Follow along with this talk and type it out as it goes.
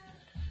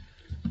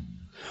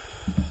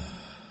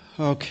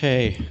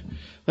Okay,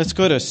 let's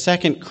go to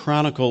 2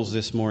 Chronicles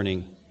this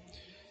morning.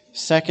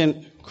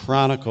 2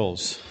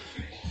 Chronicles.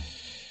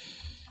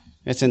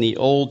 It's in the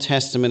Old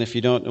Testament. If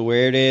you don't know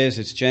where it is,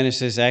 it's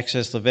Genesis,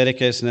 Exodus,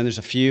 Leviticus, and then there's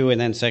a few, and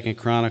then 2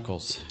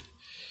 Chronicles.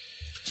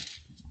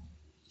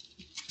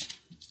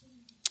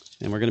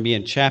 And we're going to be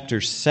in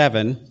chapter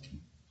 7.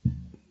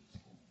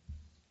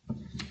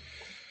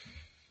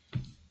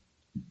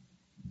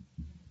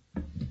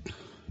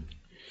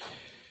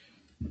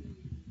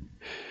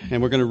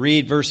 And we're going to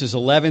read verses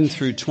 11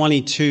 through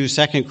 22,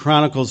 2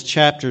 Chronicles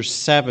chapter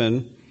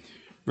 7,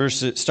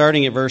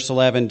 starting at verse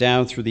 11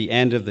 down through the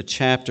end of the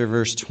chapter,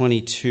 verse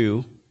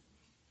 22.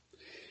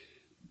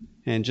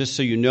 And just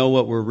so you know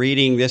what we're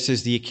reading, this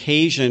is the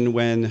occasion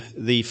when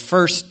the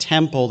first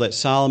temple that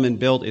Solomon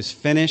built is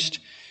finished.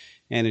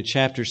 And in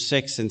chapter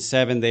 6 and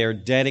 7, they are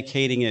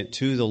dedicating it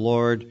to the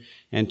Lord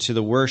and to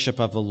the worship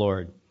of the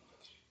Lord.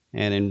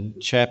 And in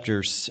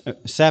chapter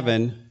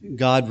 7,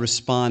 God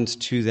responds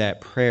to that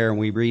prayer, and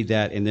we read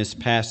that in this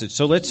passage.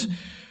 So let's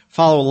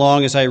follow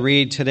along as I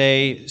read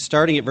today,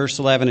 starting at verse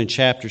 11 in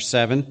chapter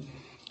 7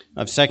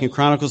 of 2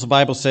 Chronicles. The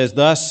Bible says,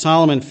 "Thus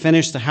Solomon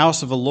finished the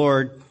house of the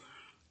Lord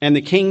and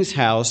the king's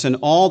house, and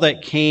all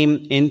that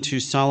came into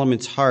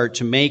Solomon's heart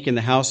to make in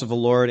the house of the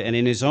Lord and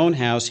in his own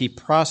house he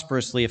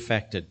prosperously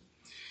effected.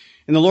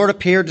 And the Lord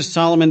appeared to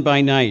Solomon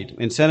by night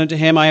and said unto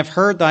him, I have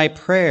heard thy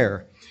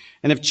prayer,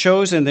 and have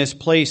chosen this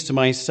place to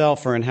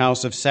myself for an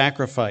house of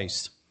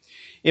sacrifice.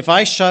 If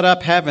I shut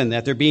up heaven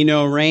that there be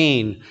no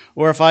rain,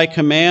 or if I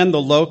command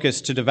the locusts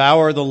to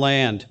devour the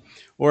land,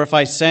 or if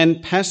I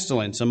send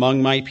pestilence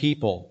among my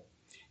people,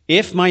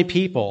 if my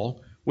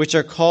people, which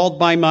are called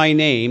by my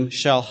name,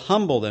 shall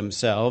humble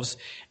themselves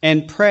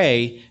and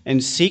pray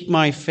and seek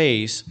my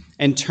face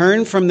and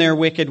turn from their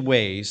wicked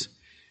ways,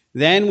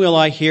 then will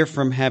I hear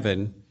from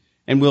heaven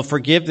and will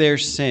forgive their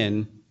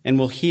sin and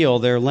will heal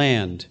their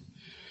land.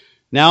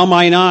 Now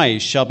mine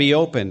eyes shall be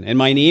open, and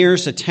mine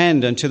ears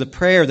attend unto the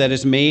prayer that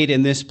is made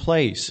in this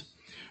place.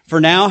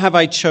 For now have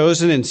I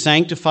chosen and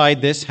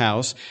sanctified this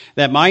house,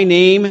 that my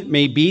name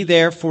may be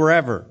there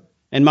forever,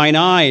 and mine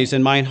eyes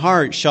and mine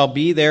heart shall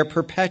be there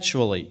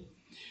perpetually.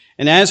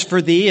 And as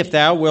for thee, if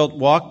thou wilt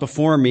walk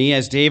before me,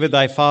 as David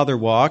thy father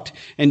walked,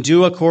 and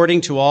do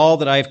according to all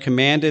that I have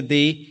commanded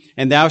thee,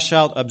 and thou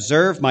shalt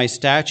observe my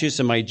statutes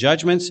and my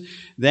judgments,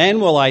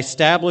 then will I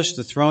establish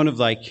the throne of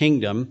thy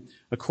kingdom,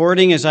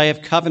 according as I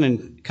have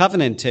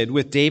covenanted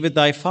with David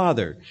thy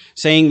father,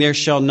 saying, there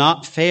shall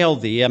not fail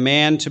thee a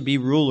man to be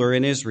ruler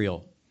in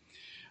Israel.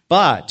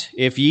 But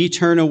if ye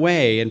turn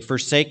away and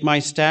forsake my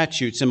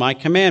statutes and my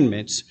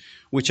commandments,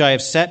 which I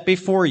have set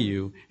before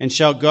you, and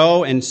shall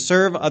go and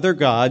serve other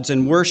gods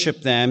and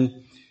worship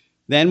them,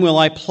 then will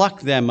I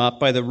pluck them up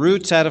by the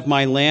roots out of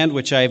my land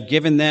which I have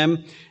given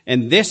them,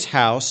 and this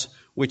house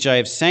which I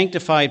have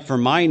sanctified for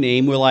my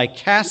name will I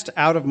cast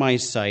out of my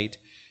sight,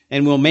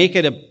 and will make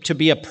it to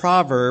be a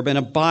proverb and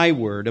a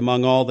byword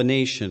among all the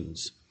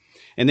nations.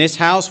 And this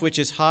house which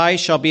is high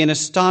shall be an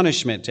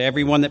astonishment to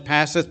every one that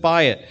passeth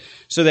by it,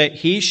 so that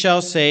he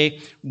shall say,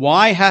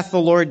 why hath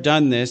the Lord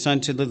done this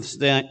unto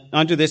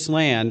this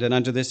land and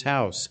unto this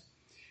house?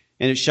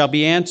 And it shall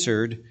be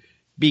answered,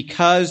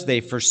 because they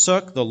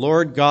forsook the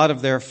Lord God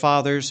of their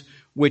fathers,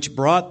 which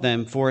brought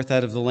them forth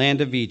out of the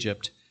land of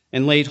Egypt,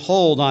 and laid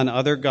hold on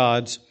other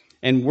gods,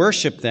 and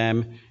worshipped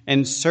them,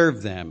 and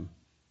served them.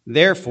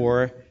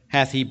 Therefore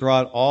hath he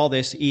brought all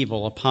this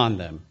evil upon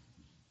them."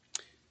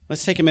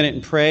 Let's take a minute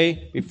and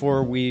pray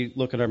before we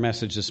look at our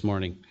message this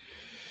morning.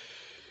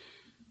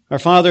 Our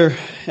Father,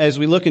 as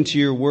we look into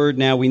your word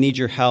now, we need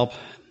your help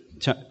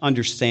to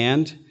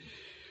understand.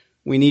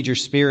 We need your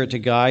Spirit to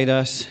guide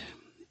us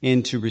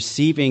into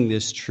receiving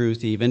this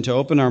truth, even to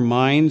open our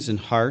minds and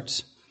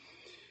hearts.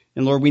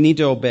 And Lord, we need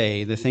to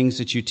obey the things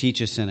that you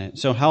teach us in it.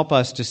 So help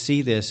us to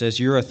see this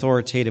as your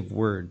authoritative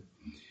word.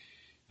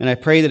 And I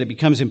pray that it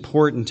becomes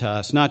important to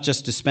us, not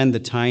just to spend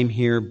the time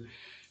here,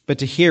 but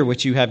to hear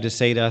what you have to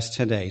say to us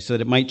today, so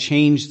that it might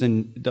change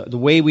the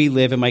way we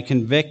live, it might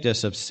convict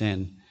us of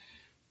sin,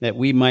 that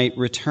we might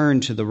return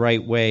to the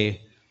right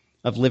way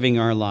of living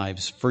our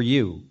lives for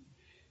you.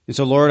 And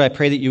so, Lord, I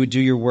pray that you would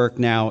do your work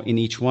now in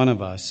each one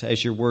of us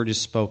as your word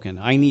is spoken.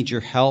 I need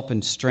your help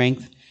and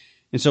strength,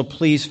 and so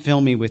please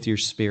fill me with your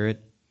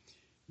Spirit.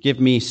 Give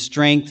me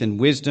strength and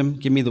wisdom.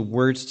 Give me the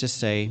words to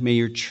say. May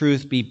your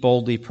truth be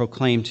boldly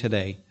proclaimed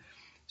today,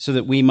 so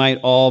that we might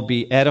all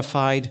be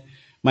edified,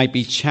 might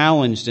be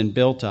challenged and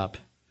built up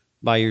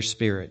by your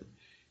Spirit.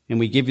 And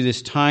we give you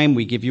this time,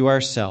 we give you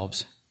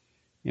ourselves,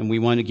 and we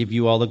want to give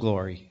you all the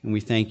glory. And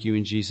we thank you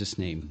in Jesus'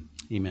 name.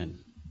 Amen.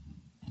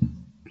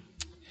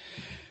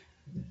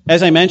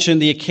 As I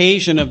mentioned, the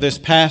occasion of this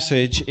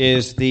passage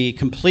is the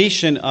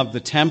completion of the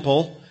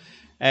temple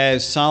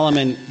as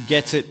Solomon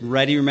gets it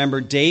ready.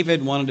 Remember,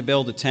 David wanted to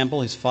build a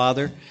temple, his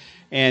father,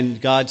 and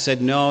God said,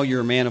 no,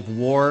 you're a man of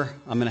war.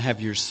 I'm going to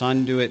have your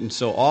son do it. And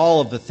so all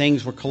of the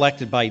things were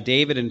collected by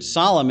David, and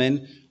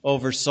Solomon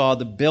oversaw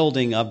the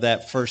building of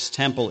that first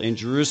temple in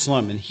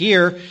Jerusalem. And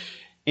here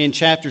in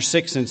chapter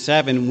 6 and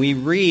 7, we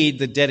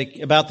read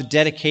about the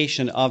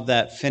dedication of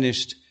that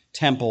finished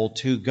temple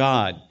to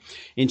God.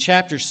 In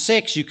chapter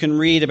 6, you can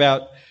read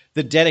about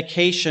the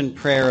dedication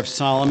prayer of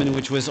Solomon,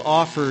 which was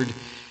offered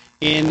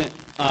in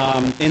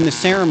the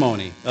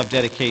ceremony of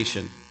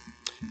dedication.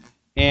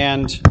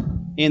 And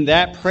in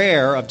that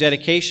prayer of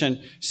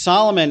dedication,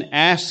 Solomon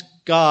asked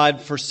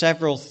God for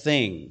several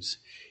things.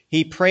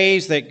 He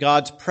prays that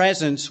God's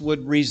presence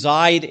would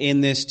reside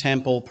in this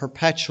temple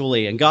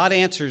perpetually. And God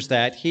answers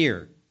that here.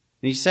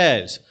 And he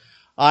says,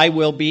 I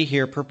will be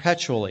here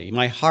perpetually.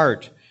 My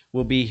heart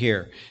will be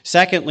here.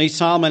 Secondly,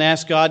 Solomon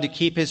asked God to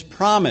keep his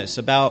promise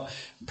about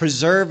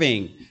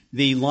preserving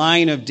the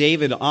line of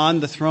David on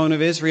the throne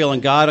of Israel.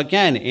 And God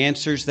again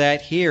answers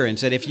that here and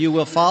said, if you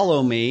will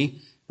follow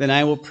me, then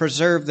I will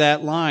preserve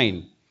that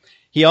line.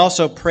 He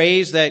also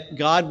prays that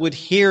God would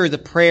hear the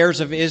prayers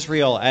of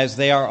Israel as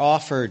they are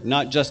offered,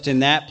 not just in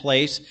that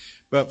place,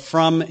 but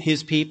from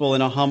his people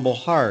in a humble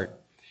heart.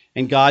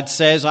 And God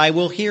says, I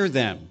will hear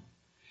them.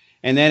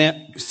 And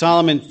then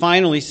Solomon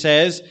finally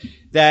says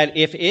that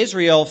if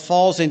Israel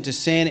falls into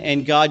sin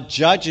and God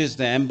judges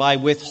them by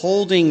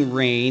withholding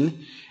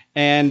rain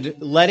and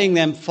letting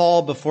them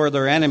fall before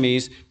their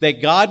enemies,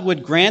 that God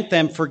would grant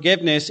them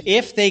forgiveness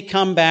if they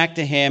come back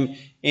to him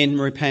in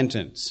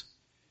repentance.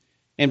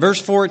 And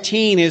verse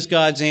 14 is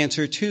God's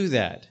answer to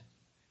that.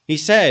 He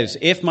says,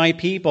 if my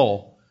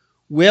people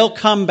will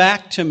come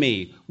back to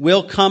me,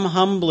 will come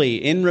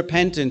humbly in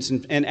repentance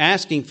and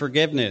asking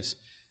forgiveness,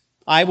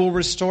 I will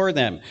restore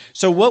them.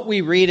 So what we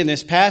read in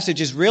this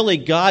passage is really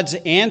God's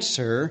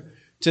answer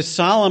to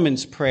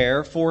Solomon's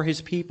prayer for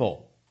his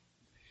people.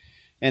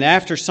 And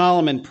after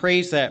Solomon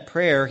prays that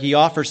prayer, he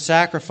offers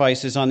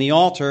sacrifices on the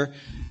altar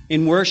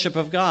in worship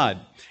of God.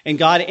 And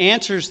God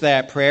answers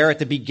that prayer at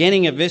the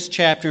beginning of this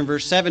chapter in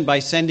verse 7 by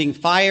sending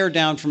fire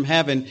down from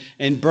heaven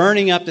and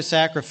burning up the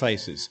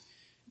sacrifices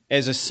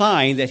as a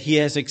sign that he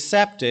has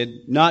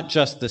accepted not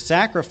just the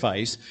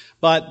sacrifice,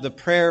 but the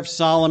prayer of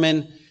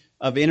Solomon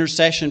of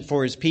intercession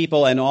for his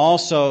people and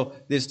also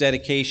this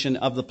dedication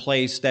of the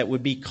place that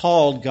would be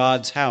called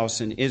God's house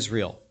in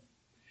Israel.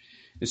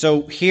 And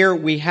so here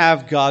we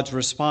have God's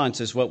response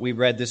as what we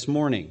read this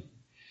morning.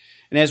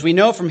 And as we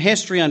know from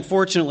history,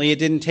 unfortunately, it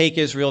didn't take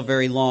Israel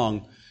very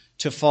long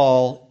to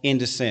fall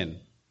into sin.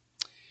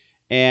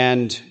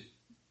 And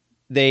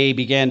they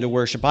began to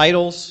worship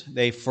idols.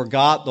 They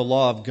forgot the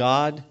law of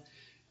God.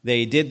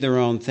 They did their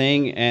own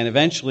thing, and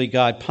eventually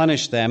God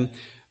punished them.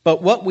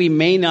 But what we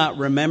may not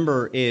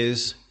remember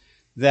is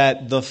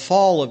that the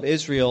fall of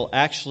Israel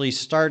actually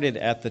started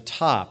at the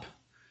top.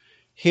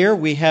 Here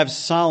we have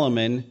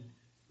Solomon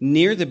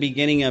near the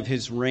beginning of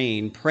his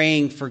reign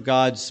praying for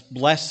God's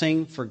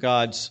blessing, for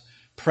God's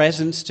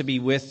presence to be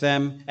with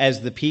them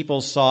as the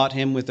people sought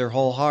him with their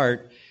whole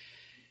heart.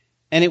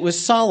 And it was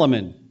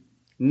Solomon,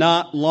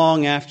 not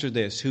long after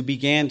this, who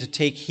began to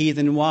take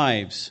heathen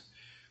wives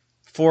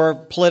for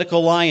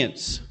political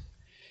alliance.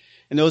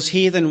 And those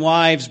heathen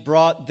wives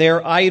brought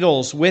their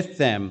idols with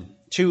them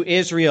to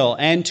Israel.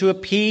 And to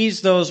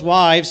appease those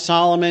wives,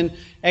 Solomon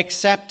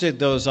accepted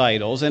those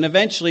idols and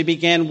eventually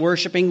began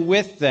worshiping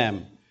with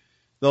them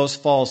those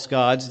false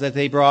gods that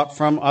they brought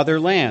from other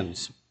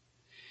lands.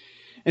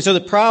 And so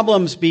the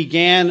problems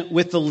began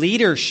with the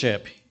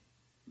leadership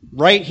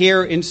right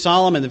here in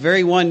Solomon, the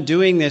very one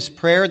doing this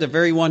prayer, the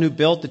very one who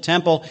built the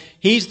temple.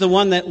 He's the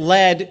one that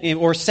led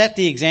or set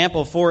the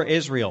example for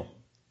Israel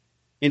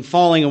in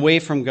falling away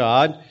from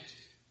God.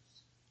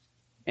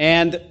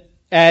 And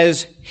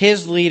as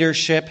his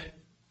leadership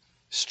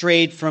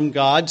strayed from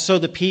God, so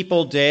the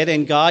people did.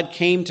 And God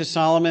came to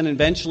Solomon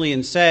eventually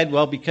and said,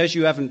 well, because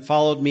you haven't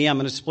followed me, I'm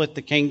going to split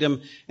the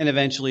kingdom, and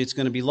eventually it's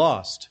going to be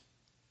lost.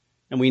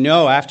 And we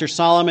know after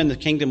Solomon, the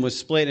kingdom was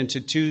split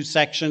into two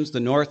sections, the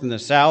north and the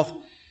south.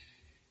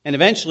 And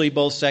eventually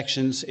both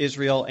sections,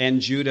 Israel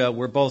and Judah,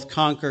 were both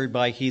conquered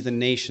by heathen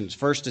nations.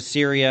 First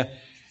Assyria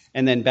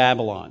and then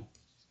Babylon.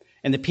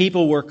 And the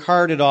people were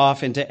carted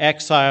off into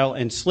exile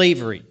and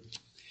slavery.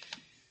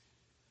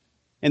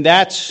 And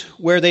that's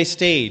where they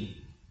stayed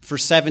for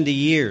 70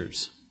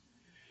 years.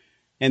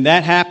 And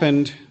that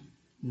happened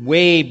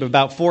way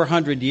about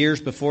 400 years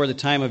before the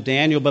time of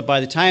Daniel. But by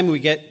the time we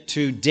get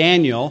to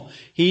Daniel,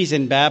 he's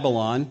in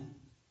Babylon.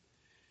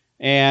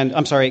 And,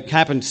 it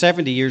happened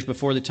 70 years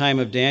before the time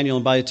of Daniel.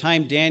 And by the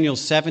time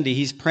Daniel's 70,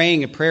 he's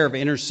praying a prayer of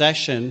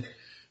intercession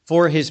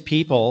for his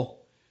people.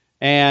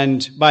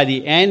 And by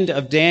the end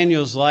of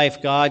Daniel's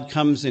life, God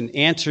comes and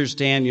answers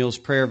Daniel's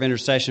prayer of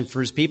intercession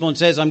for his people and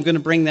says, I'm going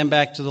to bring them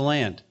back to the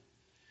land.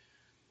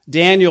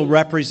 Daniel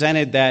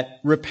represented that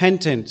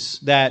repentance,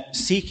 that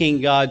seeking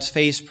God's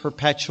face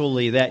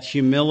perpetually, that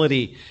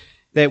humility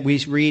that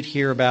we read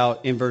here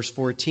about in verse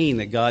 14,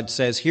 that God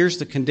says, here's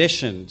the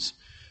conditions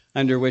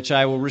under which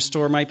I will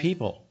restore my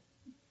people.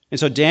 And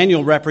so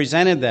Daniel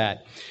represented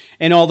that.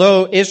 And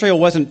although Israel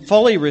wasn't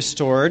fully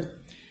restored,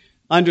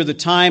 under the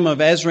time of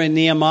Ezra and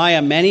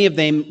Nehemiah, many of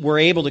them were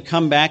able to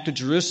come back to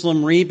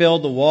Jerusalem,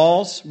 rebuild the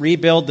walls,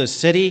 rebuild the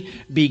city,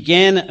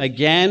 begin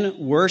again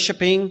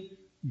worshiping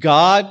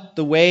God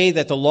the way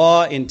that the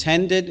law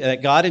intended,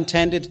 that God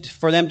intended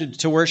for them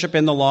to worship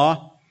in the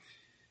law.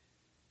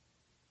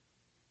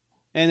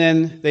 and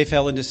then they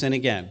fell into sin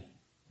again.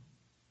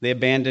 They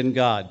abandoned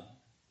God.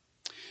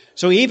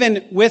 So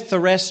even with the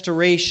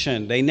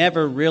restoration, they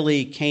never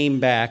really came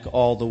back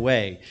all the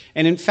way.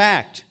 And in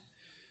fact,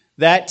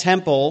 that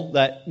temple,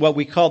 that what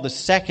we call the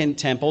second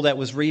temple that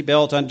was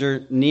rebuilt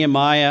under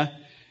Nehemiah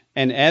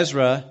and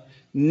Ezra,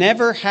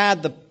 never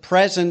had the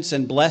presence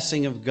and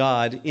blessing of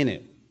God in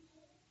it.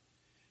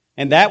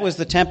 And that was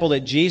the temple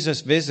that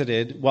Jesus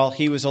visited while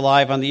he was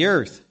alive on the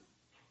earth.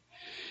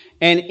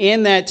 And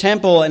in that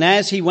temple, and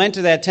as he went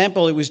to that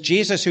temple, it was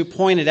Jesus who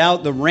pointed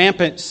out the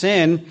rampant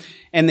sin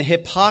and the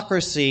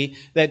hypocrisy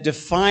that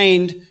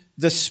defined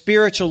the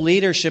spiritual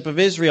leadership of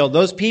Israel.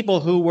 Those people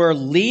who were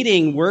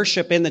leading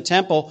worship in the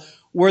temple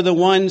were the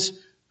ones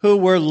who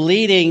were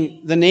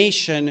leading the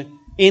nation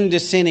into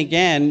sin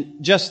again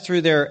just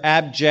through their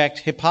abject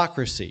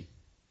hypocrisy.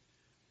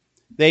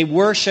 They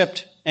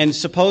worshiped and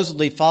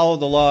supposedly followed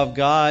the law of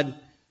God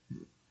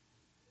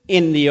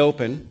in the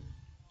open,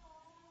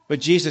 but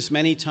Jesus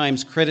many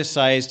times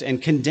criticized and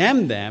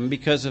condemned them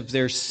because of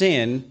their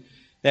sin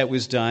that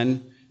was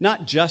done,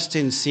 not just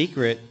in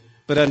secret,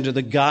 but under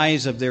the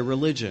guise of their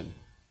religion.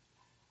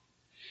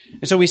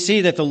 And so we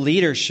see that the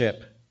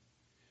leadership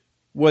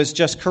was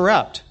just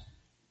corrupt.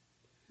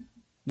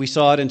 We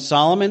saw it in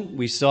Solomon.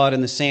 We saw it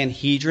in the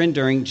Sanhedrin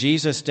during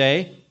Jesus'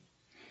 day.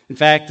 In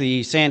fact,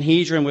 the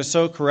Sanhedrin was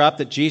so corrupt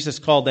that Jesus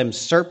called them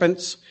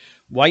serpents,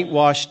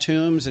 whitewashed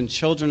tombs, and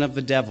children of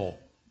the devil.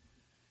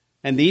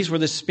 And these were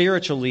the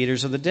spiritual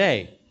leaders of the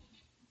day.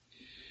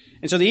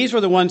 And so these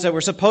were the ones that were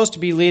supposed to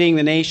be leading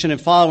the nation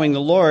and following the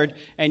Lord,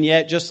 and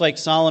yet, just like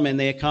Solomon,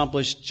 they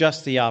accomplished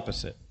just the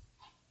opposite.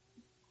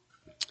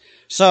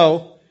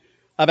 So,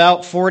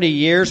 about 40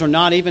 years, or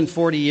not even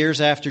 40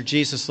 years after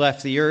Jesus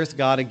left the earth,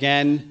 God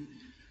again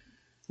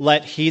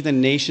let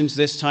heathen nations,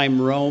 this time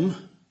Rome,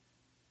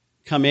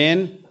 come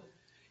in.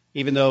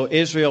 Even though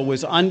Israel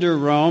was under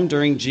Rome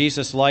during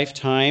Jesus'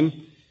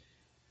 lifetime,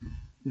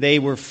 they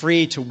were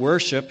free to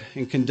worship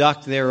and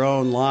conduct their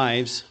own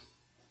lives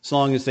as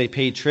long as they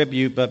paid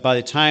tribute. But by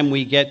the time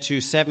we get to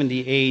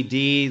 70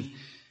 A.D.,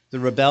 the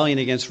rebellion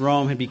against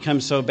Rome had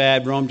become so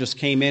bad, Rome just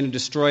came in and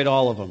destroyed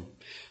all of them,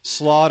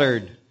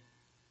 slaughtered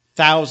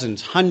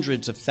thousands,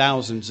 hundreds of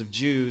thousands of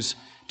Jews,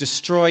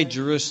 destroyed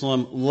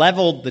Jerusalem,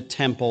 leveled the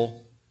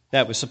temple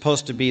that was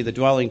supposed to be the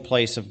dwelling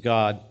place of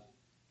God.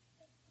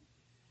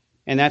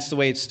 And that's the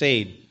way it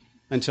stayed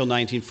until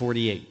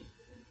 1948.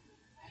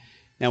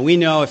 Now we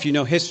know, if you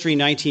know history,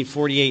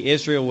 1948,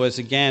 Israel was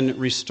again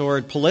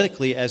restored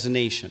politically as a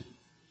nation.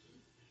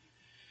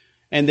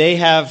 And they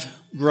have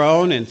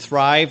grown and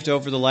thrived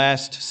over the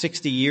last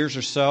 60 years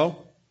or so.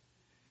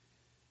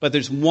 But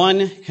there's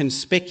one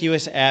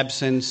conspicuous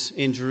absence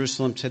in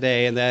Jerusalem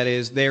today, and that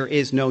is there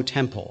is no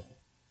temple.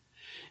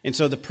 And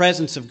so the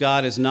presence of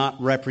God is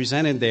not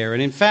represented there.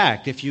 And in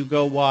fact, if you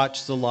go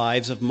watch the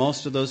lives of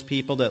most of those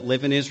people that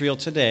live in Israel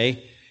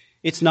today,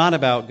 it's not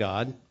about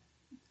God.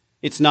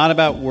 It's not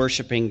about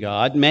worshiping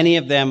God. Many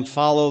of them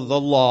follow the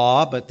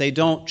law, but they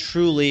don't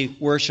truly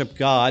worship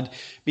God,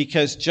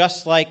 because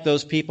just like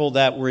those people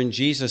that were in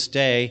Jesus'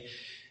 day,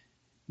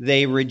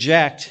 they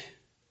reject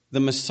the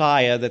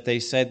Messiah that they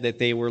said that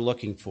they were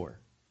looking for.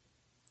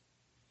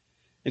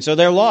 And so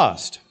they're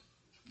lost.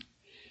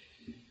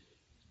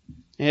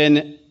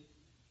 And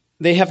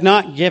they have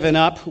not given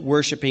up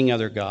worshiping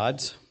other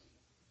gods.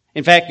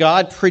 In fact,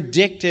 God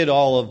predicted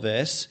all of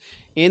this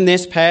in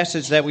this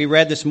passage that we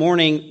read this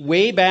morning,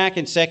 way back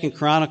in 2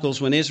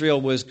 Chronicles, when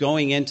Israel was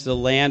going into the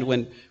land,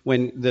 when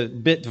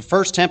the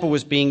first temple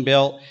was being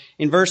built.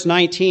 In verse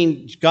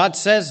 19, God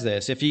says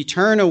this: "If ye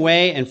turn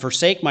away and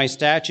forsake my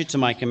statutes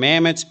and my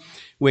commandments,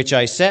 which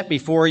I set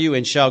before you,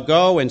 and shall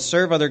go and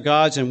serve other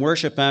gods and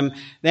worship them,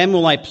 then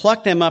will I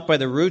pluck them up by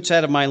the roots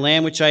out of my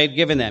land which I had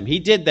given them." He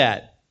did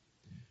that.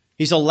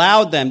 He's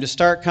allowed them to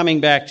start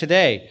coming back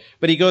today.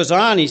 But he goes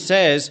on, he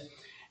says,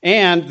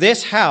 "And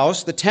this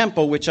house, the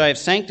temple which I have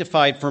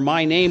sanctified for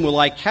my name, will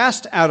I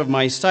cast out of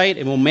my sight,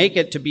 and will make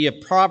it to be a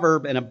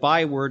proverb and a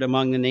byword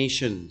among the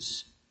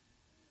nations."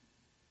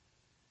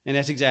 And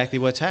that's exactly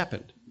what's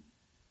happened.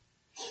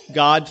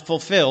 God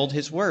fulfilled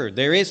his word.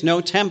 There is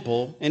no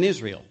temple in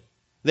Israel.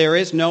 There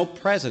is no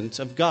presence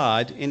of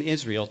God in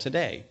Israel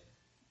today.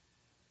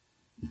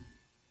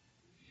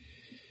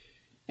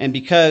 And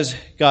because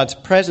God's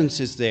presence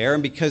is there,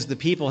 and because the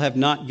people have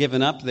not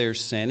given up their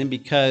sin, and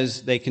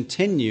because they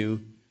continue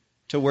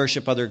to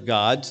worship other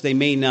gods, they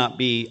may not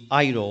be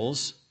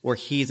idols or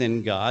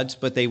heathen gods,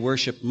 but they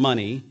worship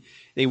money,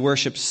 they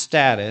worship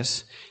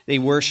status, they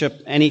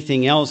worship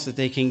anything else that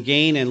they can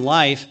gain in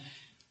life,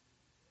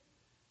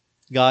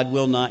 God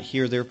will not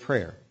hear their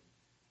prayer.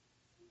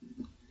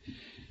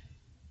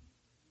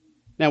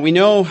 Now, we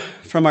know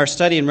from our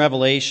study in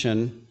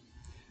Revelation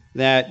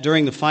that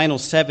during the final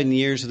 7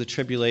 years of the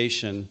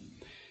tribulation,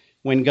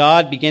 when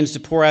God begins to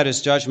pour out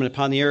his judgment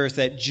upon the earth,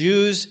 that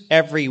Jews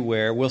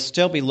everywhere will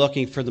still be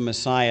looking for the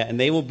Messiah, and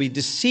they will be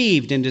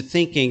deceived into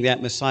thinking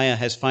that Messiah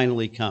has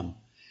finally come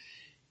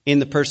in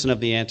the person of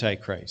the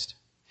Antichrist.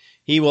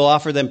 He will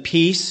offer them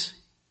peace.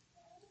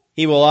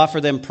 He will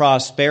offer them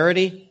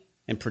prosperity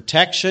and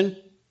protection.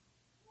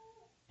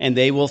 And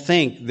they will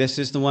think, this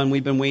is the one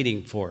we've been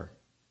waiting for.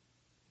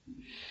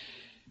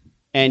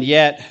 And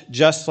yet,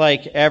 just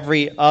like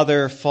every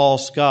other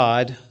false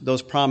god,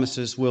 those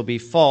promises will be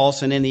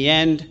false. And in the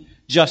end,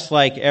 just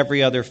like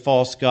every other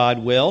false god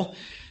will,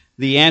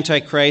 the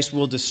Antichrist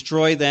will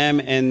destroy them.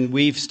 And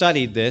we've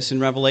studied this in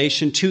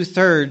Revelation.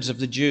 2/3 of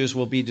the Jews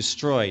will be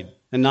destroyed,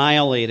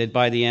 annihilated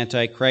by the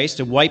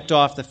Antichrist, and wiped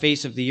off the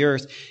face of the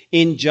earth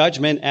in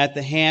judgment at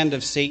the hand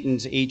of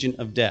Satan's agent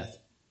of death.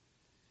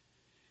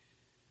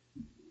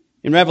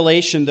 In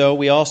Revelation, though,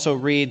 we also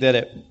read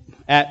that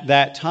at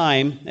that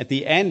time, at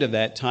the end of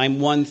that time,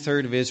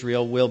 1/3 of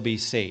Israel will be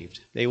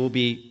saved. They will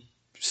be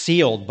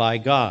sealed by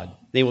God.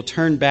 They will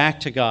turn back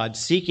to God,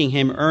 seeking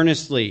Him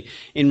earnestly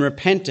in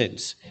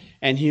repentance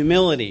and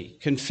humility,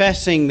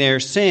 confessing their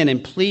sin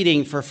and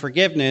pleading for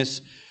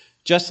forgiveness,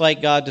 just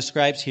like God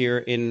describes here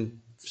in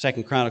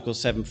 2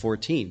 Chronicles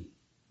 7:14.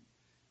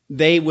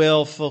 They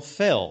will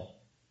fulfill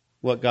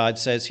what God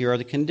says here are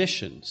the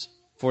conditions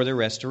for their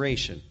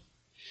restoration.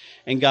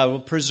 And God will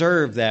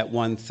preserve that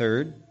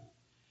 1/3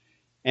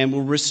 and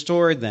will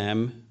restore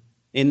them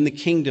in the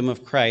kingdom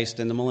of Christ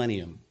in the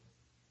millennium.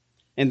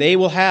 And they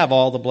will have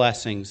all the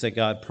blessings that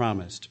God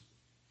promised.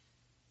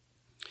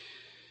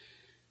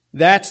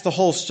 That's the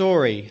whole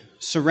story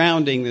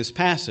surrounding this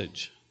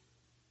passage.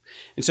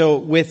 And so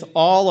with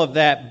all of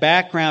that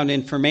background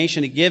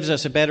information, it gives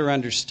us a better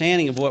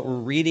understanding of what we're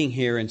reading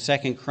here in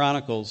 2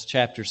 Chronicles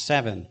chapter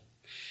 7.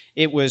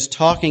 It was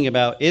talking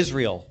about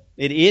Israel.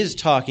 It is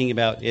talking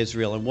about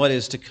Israel and what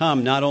is to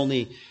come, not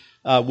only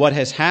what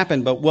has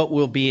happened, but what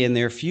will be in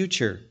their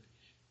future.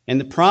 And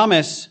the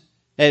promise,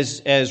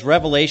 as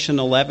Romans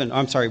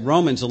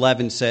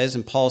 11 says,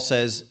 and Paul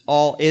says,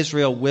 all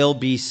Israel will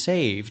be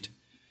saved,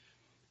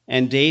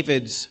 and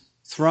David's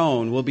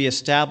throne will be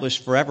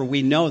established forever.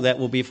 We know that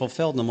will be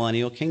fulfilled in the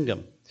millennial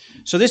kingdom.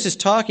 So this is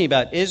talking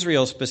about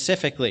Israel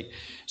specifically.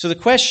 So the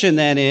question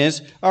then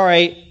is, all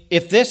right,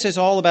 if this is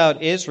all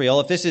about Israel,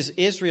 if this is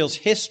Israel's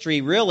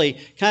history, really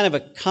kind of a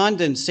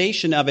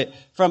condensation of it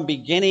from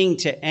beginning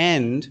to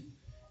end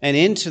and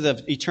into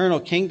the eternal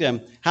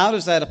kingdom, how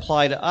does that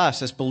apply to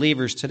us as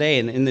believers today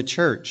in the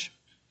church?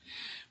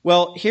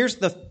 Well, here's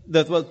the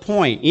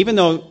point. Even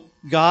though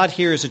God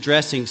here is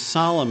addressing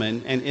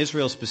Solomon and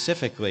Israel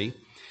specifically,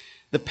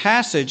 the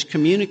passage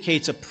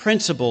communicates a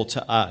principle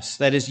to us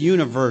that is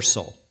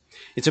universal.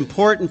 It's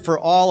important for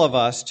all of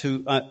us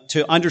to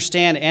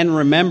understand and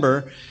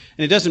remember,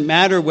 and it doesn't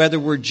matter whether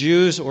we're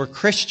Jews or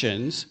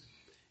Christians,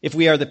 if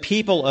we are the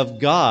people of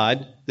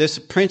God, this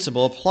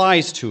principle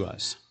applies to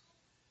us.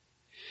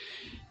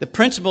 The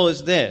principle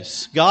is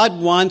this: God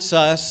wants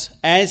us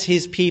as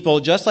His people,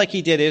 just like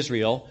He did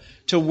Israel,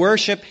 to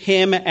worship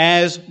Him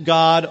as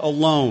God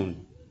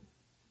alone.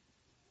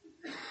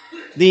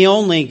 The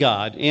only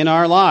God in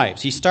our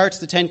lives. He starts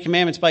the Ten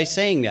Commandments by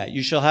saying that.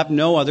 You shall have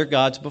no other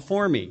gods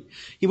before me.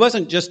 He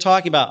wasn't just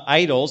talking about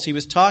idols. He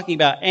was talking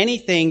about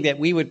anything that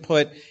we would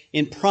put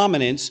in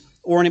prominence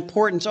or an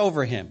importance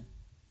over Him.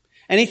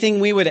 Anything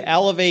we would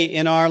elevate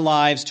in our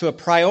lives to a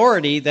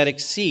priority that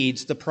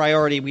exceeds the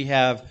priority we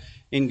have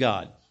in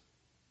God.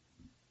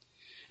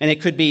 And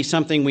it could be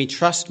something we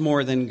trust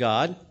more than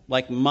God,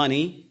 like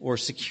money or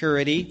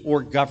security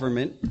or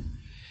government.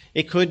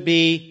 It could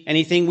be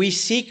anything we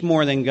seek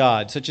more than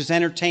God, such as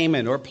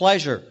entertainment or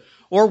pleasure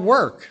or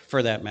work,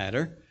 for that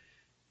matter.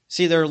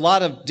 See, there are a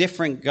lot of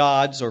different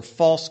gods or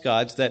false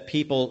gods that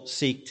people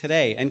seek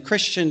today, and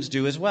Christians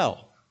do as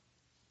well.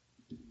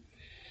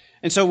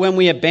 And so when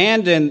we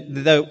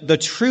abandon the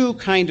true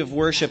kind of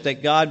worship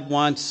that God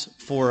wants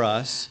for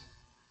us,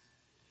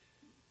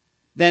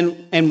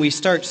 and we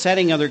start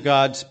setting other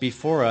gods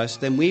before us,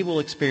 then we will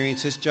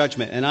experience His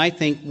judgment. And I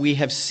think we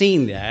have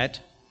seen that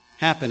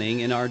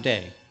happening in our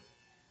day.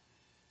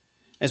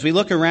 As we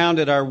look around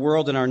at our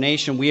world and our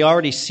nation, we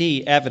already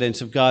see evidence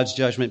of God's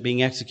judgment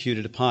being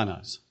executed upon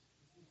us.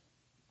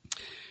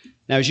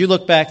 Now, as you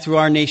look back through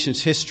our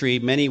nation's history,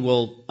 many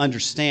will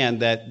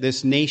understand that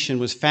this nation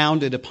was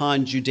founded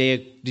upon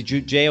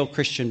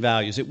Judeo-Christian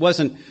values. It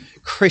wasn't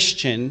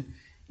Christian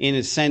in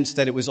a sense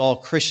that it was all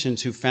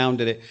Christians who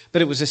founded it,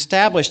 but it was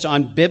established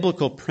on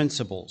biblical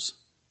principles.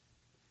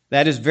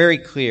 That is very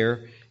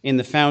clear in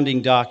the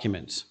founding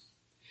documents.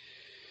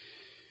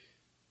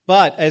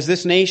 But as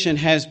this nation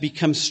has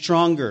become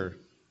stronger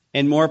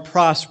and more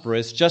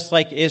prosperous, just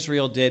like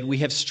Israel did, we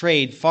have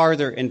strayed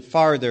farther and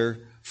farther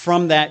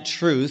from that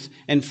truth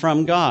and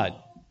from God.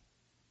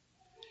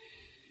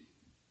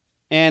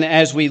 And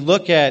as we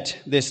look at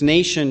this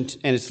nation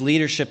and its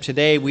leadership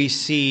today, we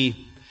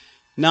see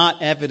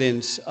not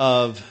evidence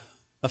of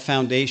a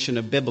foundation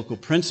of biblical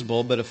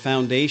principle, but a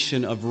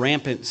foundation of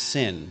rampant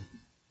sin.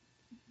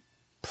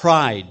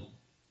 Pride.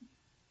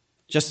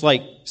 Just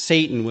like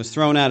Satan was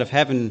thrown out of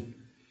heaven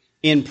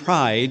in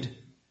pride,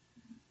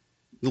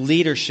 the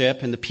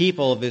leadership and the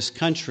people of this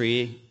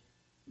country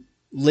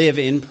live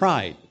in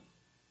pride.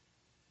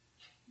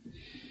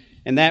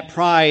 And that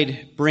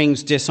pride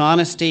brings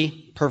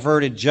dishonesty,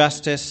 perverted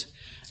justice,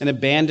 an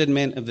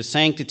abandonment of the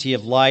sanctity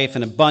of life,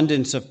 an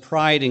abundance of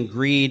pride and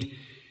greed,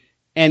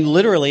 and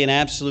literally an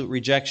absolute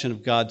rejection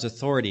of God's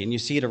authority. And you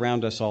see it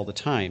around us all the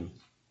time.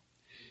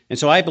 And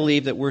so I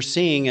believe that we're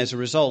seeing, as a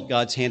result,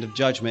 God's hand of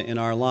judgment in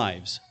our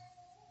lives.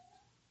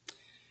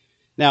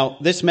 Now,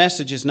 this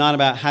message is not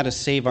about how to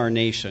save our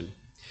nation,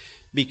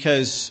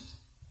 because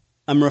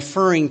I'm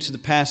referring to the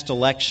past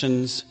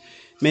elections.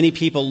 Many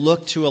people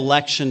look to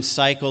election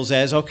cycles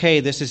as, okay,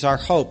 this is our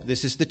hope.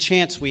 This is the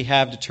chance we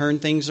have to turn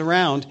things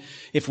around.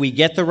 If we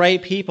get the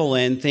right people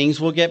in,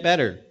 things will get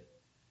better.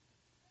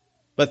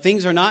 But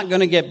things are not going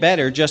to get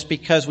better just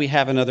because we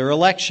have another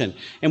election.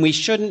 And we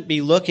shouldn't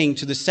be looking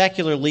to the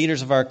secular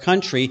leaders of our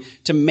country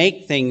to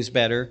make things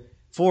better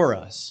for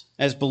us,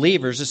 as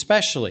believers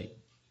especially.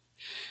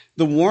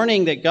 The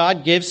warning that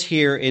God gives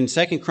here in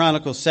 2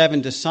 Chronicles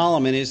 7 to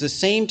Solomon is the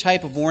same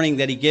type of warning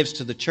that he gives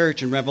to the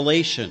church in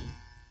Revelation.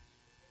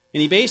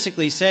 And he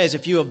basically says,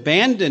 if you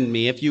abandon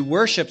me, if you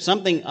worship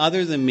something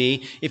other than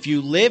me, if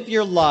you live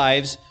your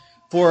lives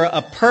for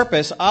a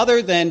purpose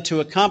other than to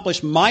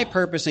accomplish my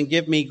purpose and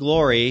give me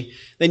glory,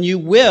 then you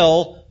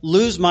will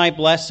lose my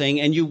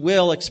blessing and you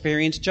will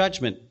experience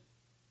judgment.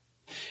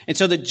 And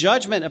so the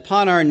judgment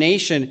upon our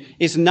nation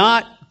is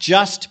not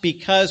just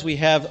because we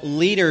have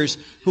leaders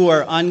who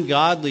are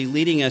ungodly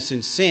leading us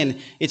in sin.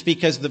 It's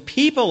because the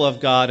people of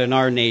God in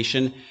our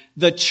nation,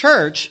 the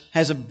church,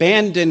 has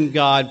abandoned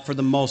God for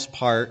the most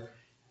part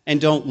and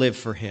don't live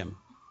for him.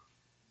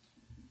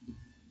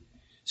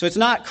 So it's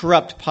not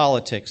corrupt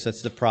politics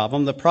that's the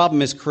problem. The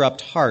problem is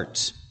corrupt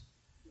hearts.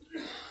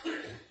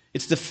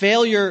 It's the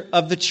failure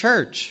of the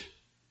church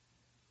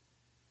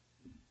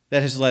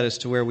that has led us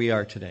to where we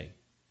are today.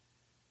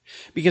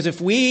 Because if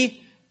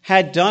we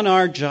had done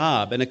our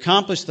job and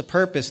accomplished the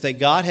purpose that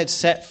God had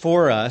set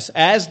for us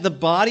as the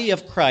body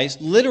of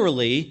Christ,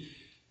 literally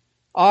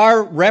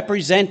are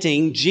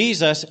representing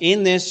Jesus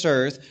in this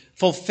earth,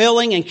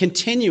 fulfilling and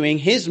continuing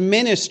his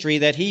ministry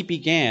that he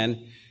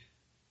began,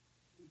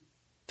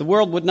 the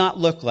world would not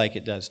look like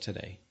it does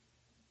today.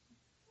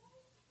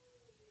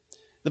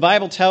 The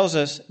Bible tells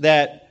us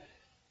that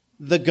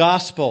the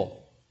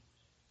gospel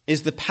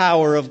is the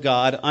power of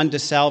God unto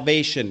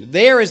salvation.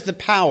 There is the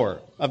power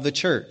of the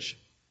church.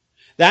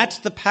 That's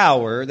the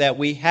power that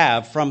we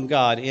have from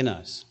God in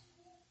us.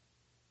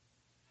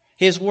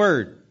 His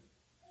word.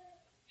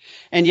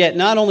 And yet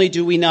not only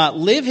do we not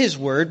live his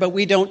word, but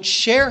we don't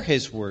share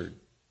his word.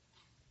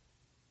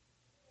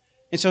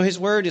 And so his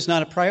word is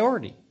not a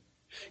priority.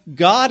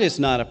 God is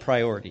not a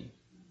priority.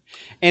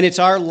 And it's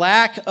our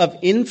lack of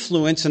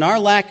influence and our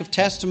lack of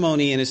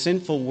testimony in a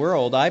sinful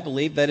world, I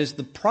believe, that is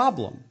the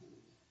problem.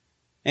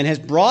 And has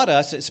brought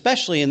us,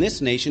 especially in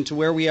this nation, to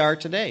where we are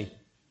today.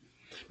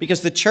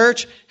 Because the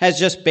church has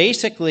just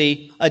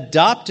basically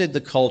adopted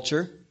the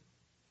culture,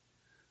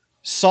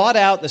 sought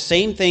out the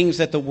same things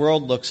that the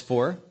world looks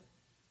for,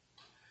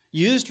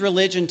 used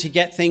religion to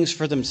get things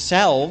for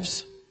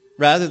themselves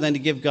rather than to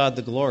give God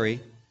the glory.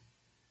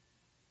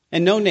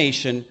 And no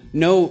nation,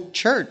 no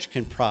church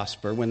can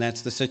prosper when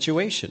that's the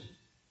situation.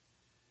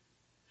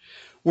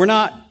 We're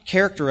not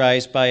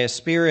characterized by a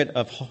spirit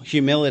of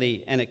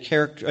humility and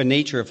a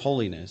nature of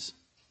holiness.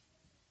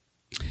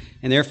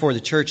 And therefore, the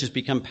church has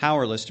become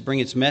powerless to bring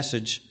its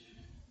message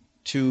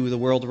to the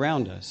world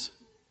around us.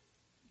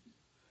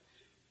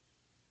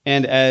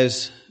 And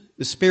as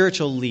the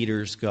spiritual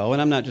leaders go,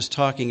 and I'm not just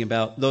talking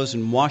about those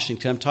in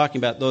Washington, I'm talking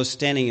about those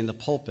standing in the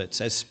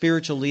pulpits. As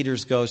spiritual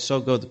leaders go,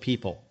 so go the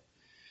people.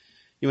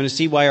 You want to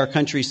see why our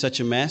country is such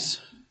a mess?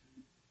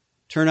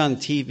 Turn on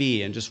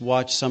TV and just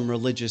watch some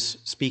religious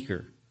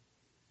speaker.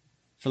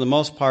 For the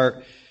most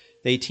part,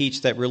 they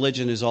teach that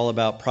religion is all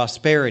about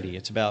prosperity.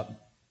 It's about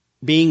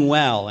being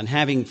well and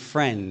having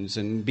friends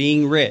and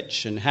being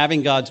rich and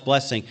having God's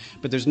blessing.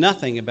 But there's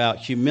nothing about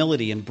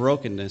humility and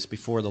brokenness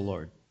before the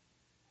Lord.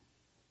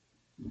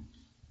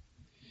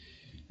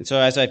 And so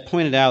as I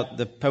pointed out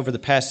over the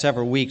past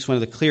several weeks, one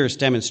of the clearest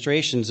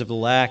demonstrations of the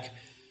lack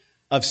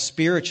of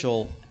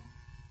spiritual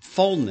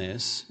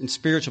fullness and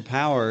spiritual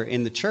power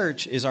in the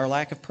church is our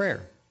lack of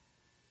prayer.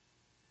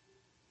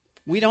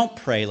 We don't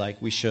pray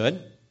like we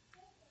should.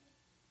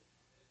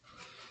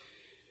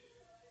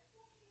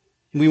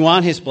 We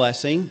want his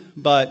blessing,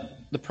 but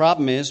the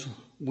problem is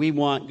we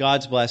want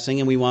God's blessing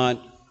and we want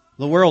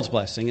the world's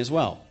blessing as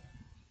well.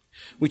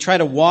 We try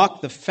to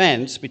walk the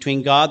fence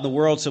between God and the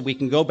world so we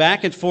can go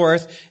back and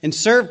forth and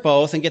serve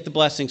both and get the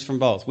blessings from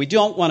both. We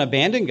don't want to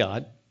abandon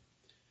God,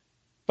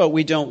 but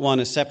we don't want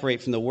to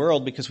separate from the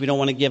world because we don't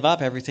want to give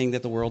up everything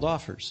that the world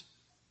offers.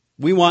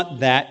 We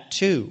want that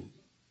too.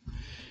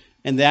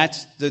 And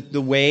that's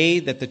the way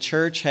that the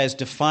church has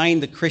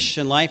defined the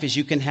Christian life, is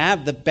you can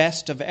have the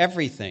best of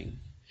everything.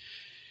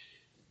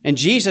 And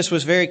Jesus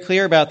was very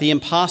clear about the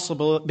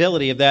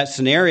impossibility of that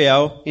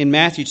scenario. In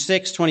Matthew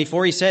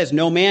 6:24, he says,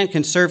 "No man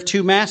can serve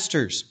two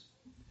masters,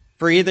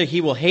 for either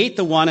he will hate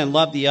the one and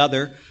love the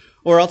other,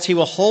 or else he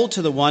will hold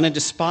to the one and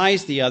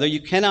despise the other. You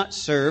cannot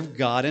serve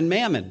God and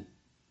mammon."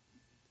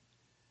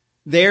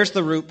 There's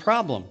the root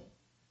problem.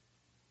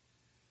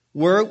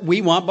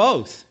 We want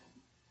both.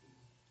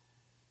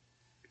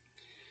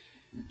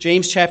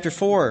 James chapter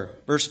 4,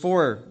 verse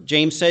 4,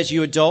 James says,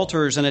 "You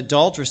adulterers and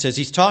adulteresses,"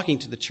 he's talking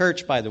to the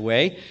church, by the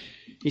way.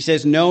 He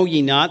says, "Know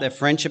ye not that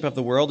friendship of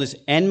the world is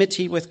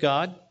enmity with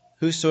God?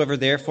 Whosoever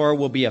therefore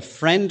will be a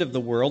friend of the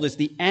world is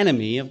the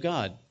enemy of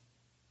God."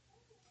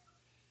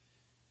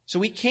 So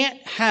we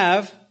can't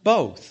have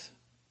both.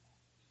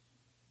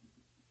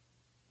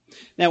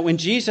 Now, when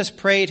Jesus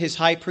prayed his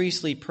high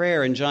priestly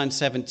prayer in John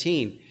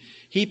 17,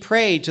 he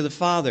prayed to the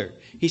Father.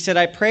 He said,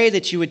 "I pray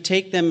that you would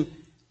take them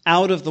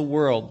out of the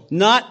world,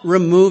 not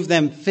remove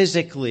them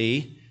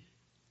physically,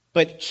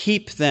 but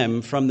keep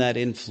them from that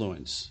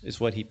influence,"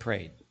 is what he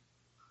prayed.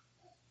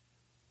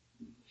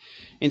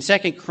 In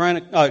 2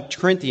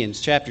 Corinthians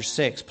chapter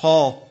 6,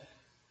 Paul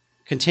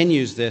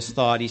continues this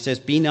thought. He says,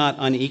 "Be not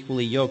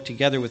unequally yoked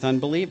together with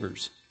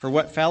unbelievers. For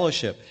what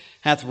fellowship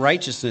hath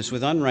righteousness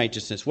with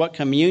unrighteousness? What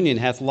communion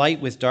hath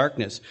light with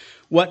darkness?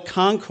 What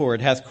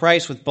concord hath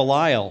Christ with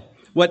Belial?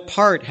 What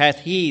part hath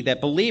he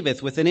that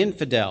believeth with an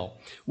infidel?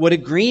 What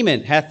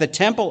agreement hath the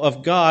temple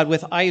of God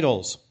with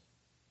idols?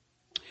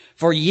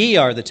 For ye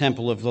are the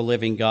temple of the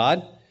living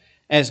God.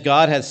 As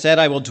God hath said,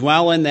 I will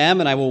dwell in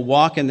them, and I will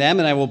walk in them,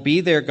 and I will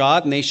be their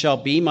God, and they shall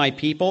be my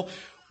people.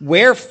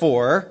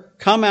 Wherefore,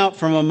 come out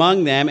from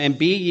among them, and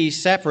be ye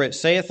separate,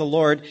 saith the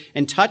Lord,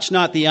 and touch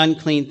not the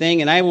unclean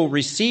thing, and I will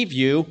receive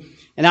you,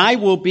 and I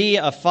will be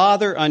a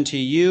father unto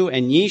you,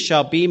 and ye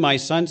shall be my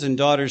sons and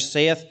daughters,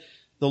 saith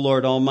the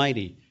Lord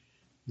Almighty."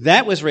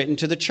 That was written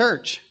to the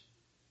church,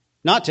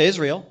 not to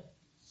Israel.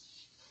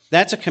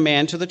 That's a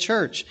command to the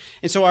church.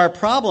 And so our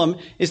problem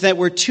is that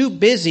we're too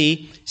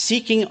busy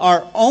seeking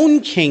our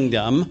own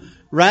kingdom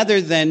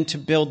rather than to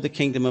build the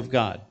kingdom of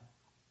God.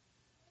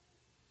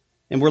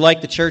 And we're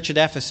like the church at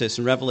Ephesus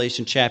in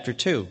Revelation chapter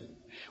 2.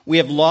 We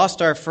have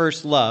lost our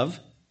first love.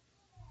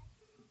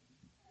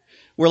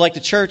 We're like the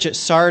church at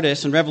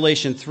Sardis in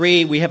Revelation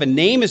 3. We have a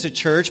name as a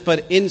church,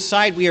 but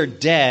inside we are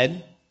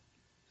dead.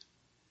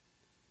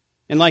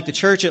 And like the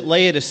church at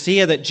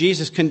Laodicea that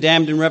Jesus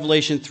condemned in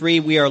Revelation 3,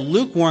 we are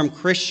lukewarm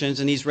Christians,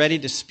 and he's ready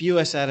to spew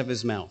us out of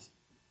his mouth.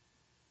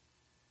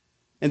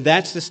 And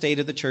that's the state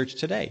of the church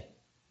today.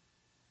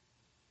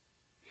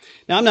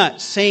 Now, I'm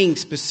not saying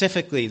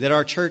specifically that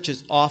our church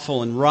is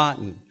awful and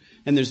rotten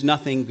and there's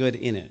nothing good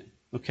in it,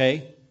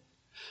 okay?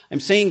 I'm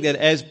saying that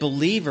as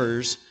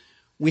believers,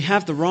 we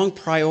have the wrong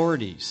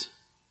priorities.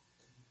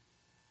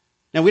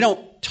 Now, we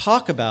don't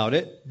talk about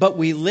it, but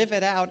we live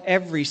it out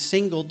every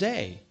single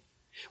day.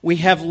 We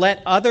have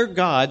let other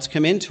gods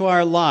come into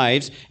our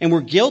lives, and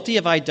we're guilty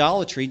of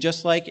idolatry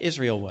just like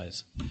Israel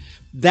was.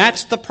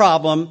 That's the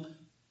problem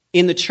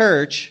in the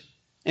church,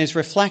 and it's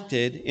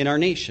reflected in our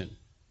nation.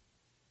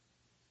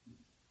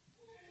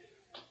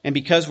 And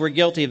because we're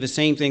guilty of the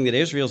same thing that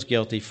Israel's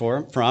guilty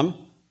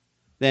from,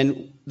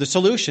 then the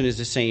solution is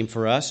the same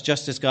for us,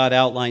 just as God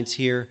outlines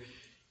here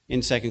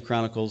in 2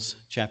 Chronicles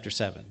chapter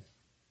 7.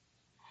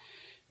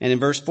 And in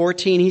verse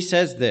 14, he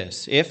says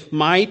this, "If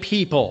my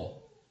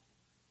people,"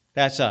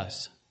 that's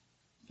us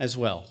as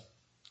well,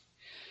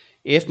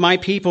 "if my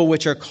people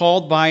which are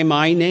called by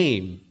my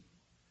name,"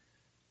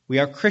 we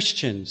are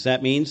Christians,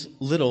 that means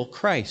little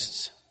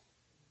Christs,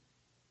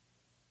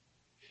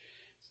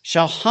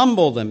 "shall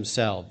humble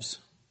themselves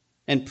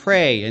and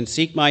pray and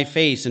seek my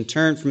face and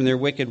turn from their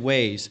wicked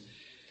ways,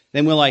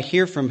 then will I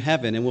hear from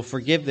heaven and will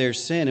forgive their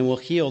sin and will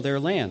heal their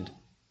land."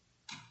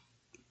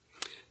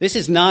 This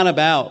is not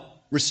about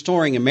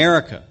restoring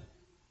America.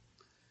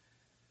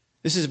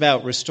 This is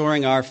about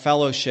restoring our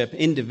fellowship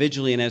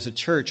individually and as a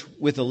church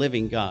with the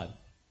living God.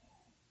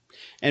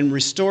 And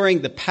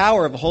restoring the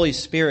power of the Holy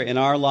Spirit in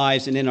our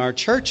lives and in our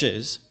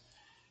churches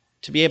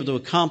to be able to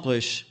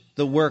accomplish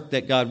the work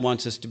that God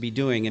wants us to be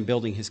doing in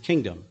building his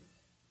kingdom.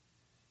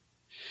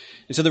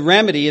 And so the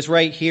remedy is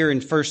right here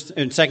in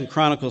 2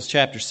 Chronicles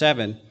chapter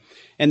 7.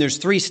 And there's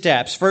 3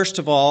 steps. First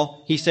of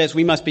all, he says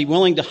we must be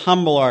willing to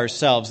humble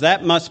ourselves.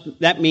 That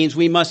means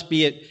we must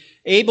be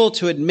able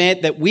to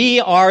admit that we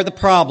are the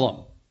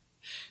problem.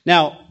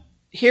 Now,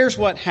 here's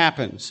what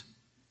happens,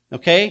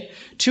 okay?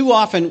 Too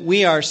often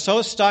we are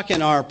so stuck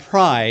in our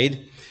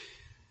pride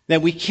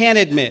that we can't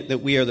admit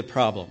that we are the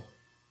problem.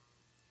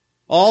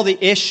 All the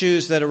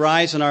issues that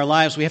arise in our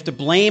lives, we have to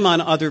blame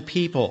on other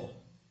people.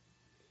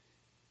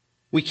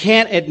 We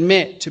can't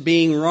admit to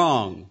being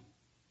wrong.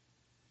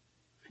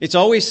 It's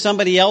always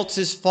somebody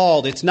else's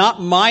fault. It's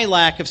not my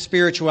lack of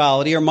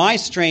spirituality or my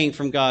straying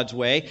from God's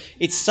way.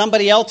 It's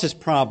somebody else's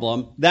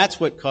problem. That's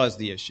what caused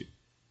the issue.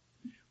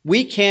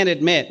 We can't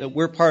admit that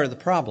we're part of the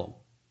problem.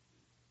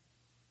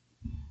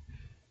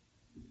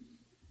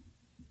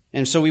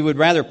 And so we would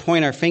rather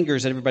point our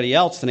fingers at everybody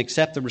else than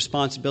accept the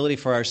responsibility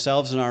for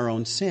ourselves and our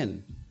own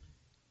sin.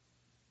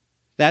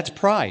 That's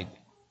pride.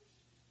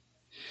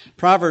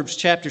 Proverbs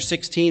chapter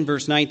 16,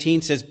 verse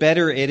 19 says,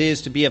 "Better it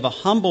is to be of a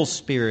humble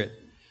spirit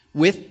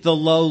with the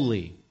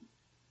lowly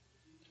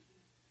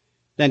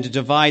than to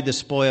divide the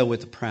spoil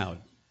with the proud."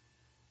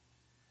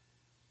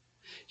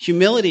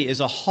 Humility is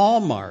a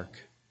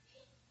hallmark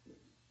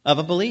of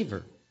a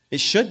believer. It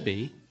should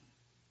be.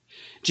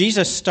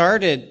 Jesus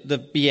started the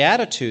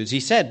Beatitudes. He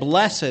said,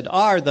 "Blessed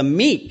are the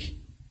meek,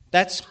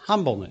 That's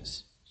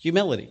humbleness,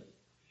 humility.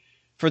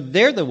 For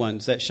they're the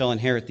ones that shall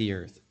inherit the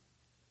earth.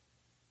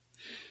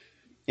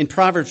 In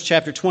Proverbs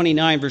chapter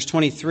 29, verse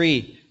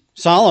 23,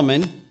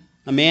 Solomon,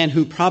 a man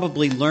who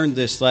probably learned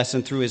this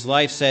lesson through his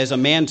life, says, "A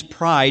man's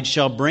pride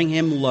shall bring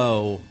him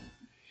low,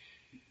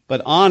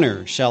 but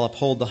honor shall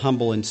uphold the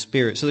humble in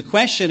spirit." So the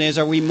question is,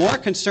 are we more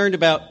concerned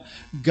about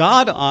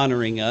God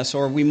honoring us,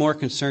 or are we more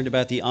concerned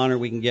about the honor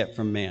we can get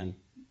from man?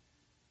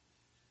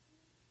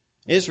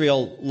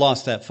 Israel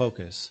lost that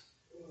focus.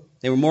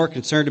 They were more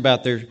concerned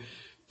about their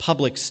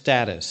public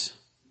status.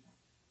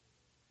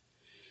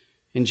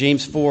 In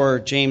James 4,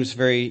 James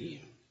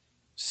very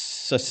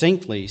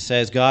succinctly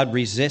says, God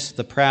resists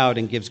the proud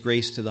and gives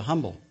grace to the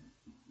humble.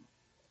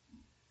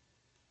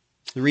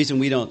 The reason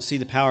we don't see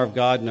the power of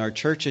God in our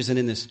churches and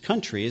in this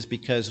country is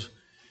because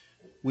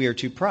we are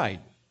too proud.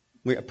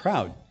 We're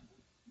proud.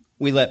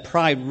 We let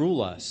pride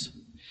rule us.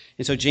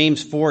 And so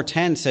James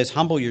 4:10 says,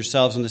 humble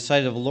yourselves in the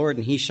sight of the Lord,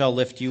 and he shall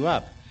lift you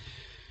up.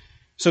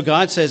 So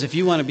God says, if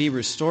you want to be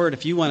restored,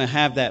 if you want to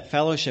have that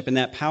fellowship and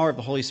that power of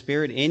the Holy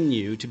Spirit in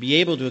you to be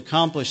able to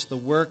accomplish the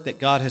work that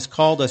God has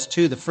called us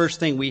to, the first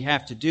thing we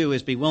have to do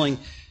is be willing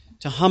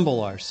to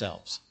humble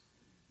ourselves.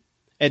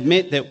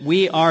 Admit that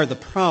we are the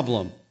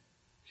problem.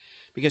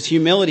 Because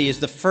humility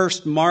is the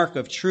first mark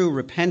of true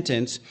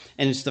repentance,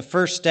 and it's the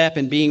first step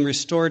in being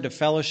restored to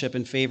fellowship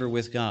and favor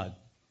with God.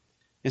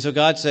 And so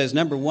God says,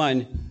 number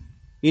one,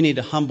 you need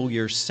to humble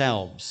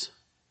yourselves.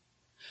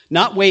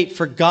 Not wait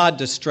for God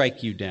to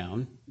strike you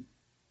down.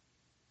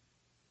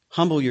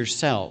 Humble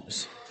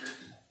yourselves.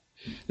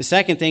 The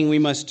second thing we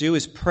must do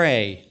is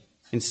pray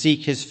and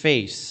seek his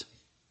face.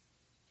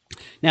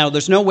 Now,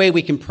 there's no way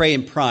we can pray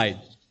in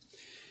pride.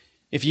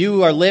 If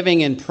you are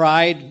living in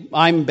pride,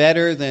 I'm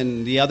better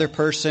than the other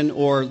person,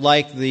 or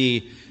like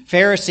the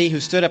Pharisee who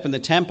stood up in the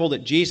temple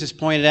that Jesus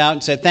pointed out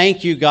and said,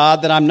 thank you,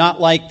 God, that I'm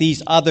not like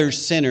these other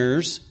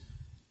sinners.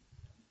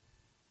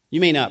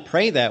 You may not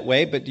pray that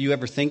way, but do you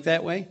ever think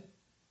that way?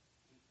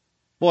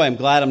 Boy, I'm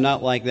glad I'm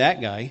not like that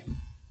guy.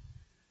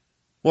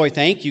 Boy,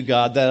 thank you,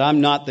 God, that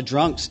I'm not the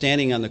drunk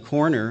standing on the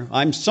corner.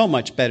 I'm so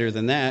much better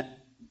than that.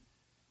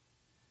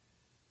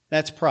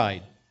 That's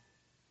pride.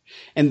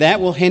 And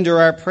that will hinder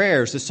our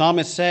prayers. The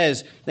psalmist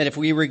says that if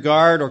we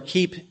regard or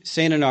keep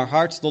sin in our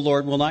hearts, the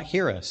Lord will not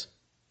hear us.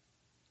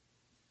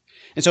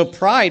 And so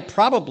pride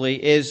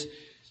probably is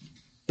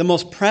the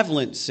most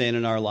prevalent sin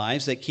in our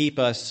lives that keep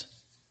us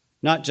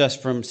not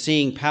just from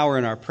seeing power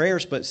in our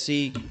prayers, but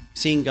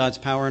seeing God's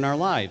power in our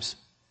lives.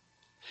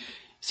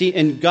 See,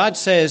 and God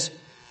says,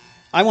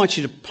 I want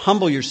you to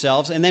humble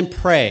yourselves and then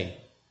pray.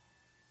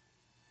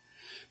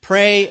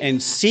 Pray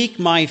and seek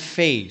my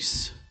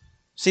face.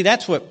 See,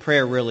 that's what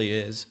prayer really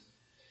is.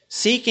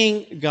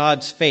 Seeking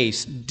God's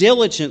face,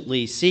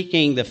 diligently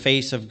seeking the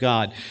face of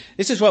God.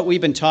 This is what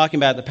we've been talking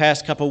about the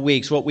past couple of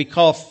weeks, what we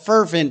call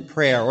fervent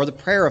prayer or the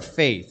prayer of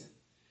faith.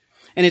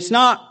 And it's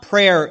not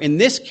prayer, in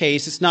this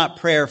case, it's not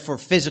prayer for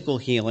physical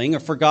healing or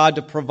for God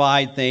to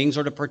provide things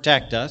or to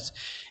protect us.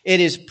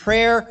 It is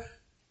prayer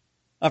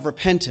of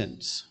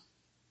repentance,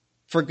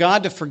 for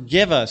God to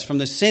forgive us from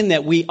the sin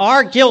that we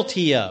are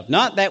guilty of.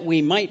 Not that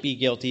we might be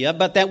guilty of,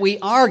 but that we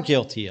are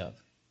guilty of.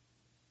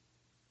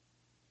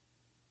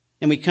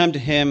 And we come to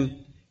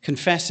him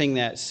confessing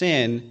that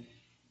sin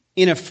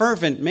in a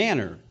fervent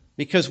manner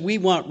because we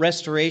want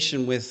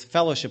restoration with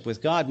fellowship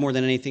with God more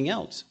than anything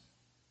else.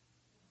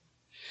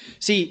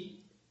 See,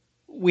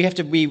 we have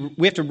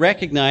to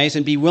recognize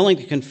and be willing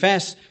to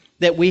confess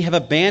that we have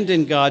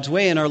abandoned God's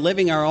way and are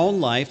living our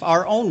own life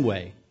our own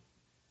way.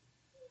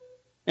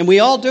 And we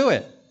all do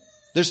it.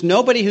 There's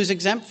nobody who's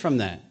exempt from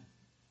that.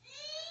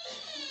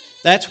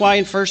 That's why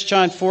in 1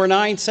 John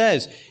 4:9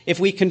 says, if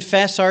we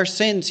confess our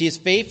sins, he is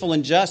faithful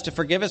and just to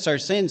forgive us our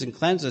sins and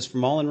cleanse us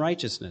from all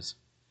unrighteousness.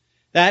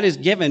 That is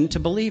given to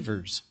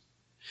believers.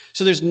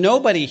 So there's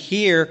nobody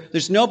here,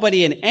 there's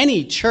nobody in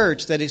any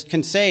church that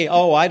can say,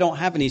 oh, I don't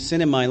have any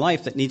sin in my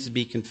life that needs to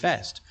be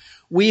confessed.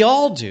 We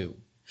all do.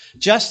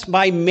 Just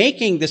by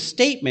making the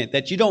statement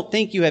that you don't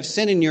think you have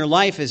sin in your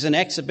life is an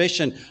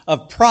exhibition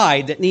of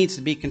pride that needs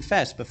to be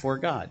confessed before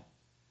God.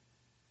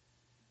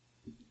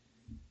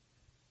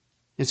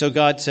 And so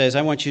God says,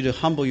 I want you to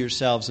humble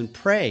yourselves and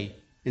pray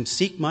and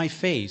seek my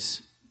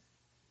face.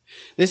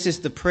 This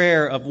is the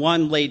prayer of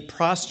one laid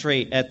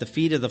prostrate at the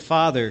feet of the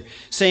Father,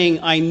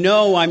 saying, I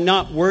know I'm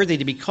not worthy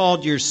to be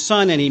called your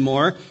son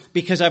anymore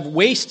because I've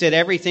wasted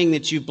everything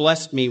that you've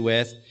blessed me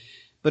with.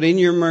 But in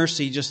your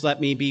mercy, just let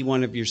me be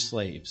one of your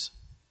slaves,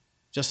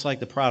 just like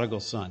the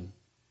prodigal son.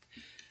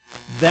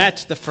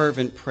 That's the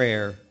fervent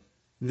prayer.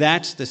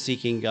 That's the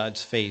seeking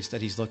God's face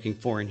that he's looking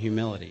for in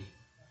humility.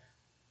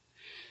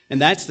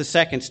 And that's the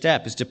second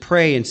step, is to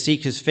pray and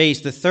seek his face.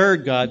 The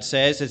third, God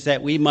says, is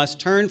that we must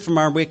turn from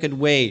our wicked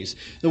ways.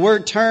 The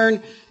word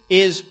turn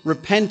is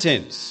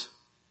repentance.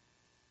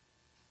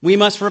 We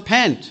must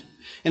repent.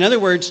 In other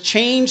words,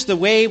 change the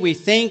way we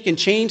think and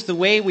change the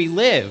way we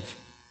live.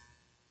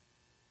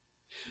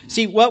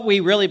 See, what we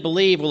really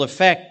believe will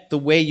affect the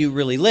way you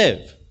really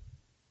live.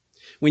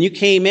 When you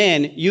came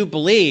in, you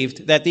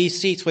believed that these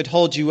seats would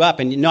hold you up.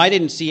 And I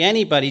didn't see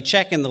anybody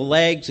checking the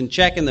legs and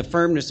checking the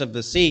firmness of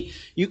the seat.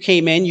 You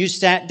came in, you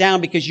sat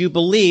down because you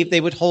believed they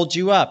would hold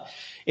you up.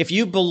 If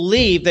you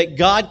believe that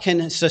God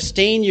can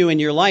sustain you in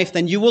your life,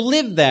 then you will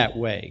live that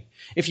way.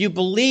 If you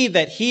believe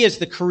that He is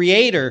the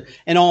Creator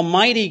and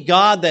Almighty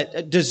God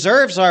that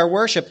deserves our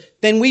worship,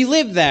 then we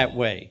live that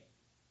way.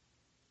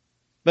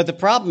 But the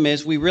problem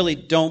is we really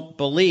don't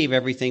believe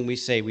everything we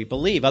say we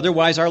believe.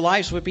 Otherwise, our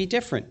lives would be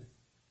different.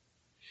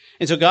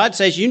 And so God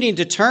says you need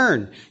to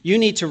turn. You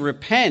need to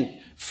repent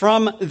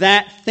from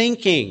that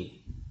thinking.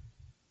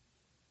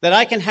 That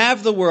I can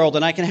have the world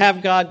and I can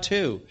have God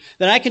too.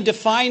 That I can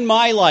define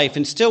my life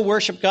and still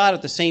worship God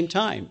at the same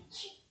time.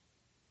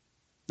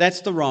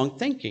 That's the wrong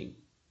thinking.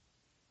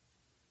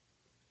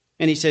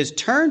 And He says,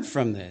 turn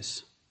from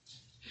this.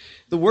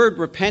 The word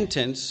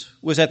repentance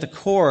was at the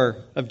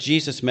core of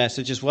Jesus'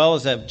 message as well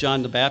as of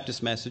John the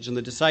Baptist's message and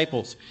the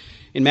disciples.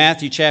 In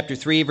Matthew chapter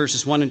 3,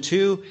 verses 1 and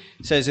 2,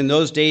 it says, in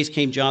those days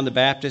came John the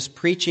Baptist,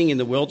 preaching in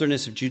the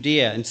wilderness of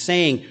Judea, and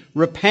saying,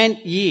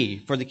 repent ye,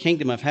 for the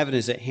kingdom of heaven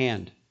is at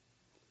hand.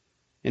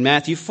 In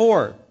Matthew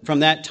 4,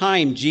 from that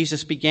time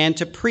Jesus began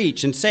to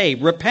preach and say,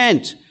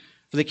 repent,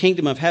 for the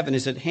kingdom of heaven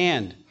is at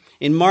hand.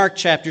 In Mark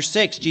chapter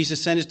 6,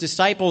 Jesus sent His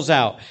disciples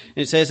out,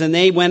 and it says, and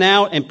they went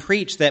out and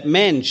preached that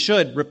men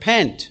should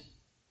repent.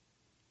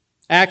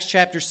 Acts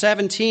chapter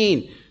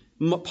 17,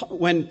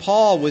 when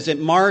Paul was at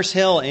Mars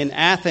Hill in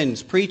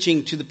Athens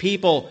preaching to the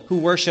people who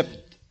worship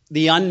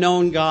the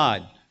unknown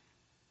God,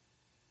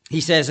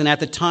 he says, and at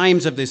the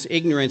times of this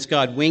ignorance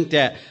God winked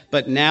at,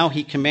 but now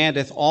He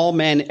commandeth all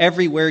men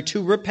everywhere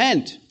to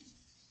repent.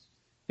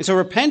 And so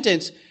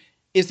repentance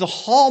is the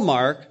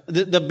hallmark,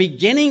 the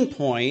beginning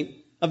point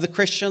of the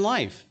Christian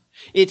life.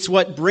 It's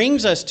what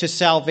brings us to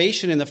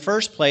salvation in the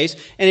first place,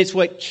 and it's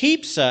what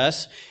keeps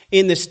us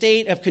in the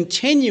state of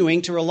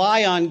continuing to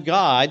rely on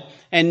God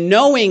and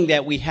knowing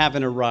that we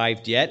haven't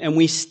arrived yet, and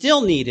we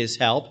still need His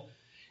help,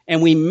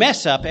 and we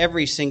mess up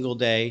every single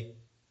day,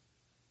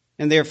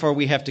 and therefore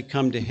we have to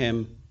come to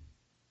Him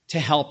to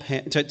help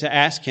Him, to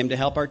ask Him to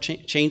help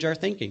change our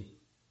thinking,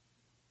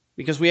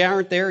 because we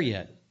aren't there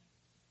yet.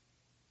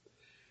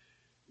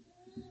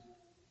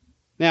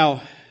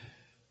 Now,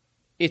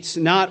 it's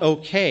not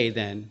okay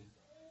then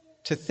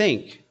to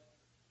think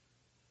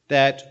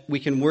that we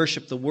can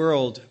worship the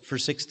world for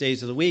 6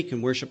 days of the week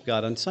and worship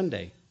God on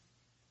Sunday.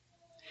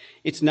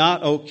 It's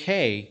not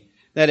okay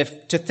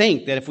to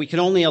think that if we can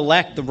only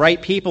elect the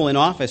right people in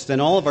office, then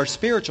all of our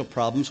spiritual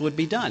problems would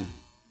be done.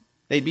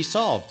 They'd be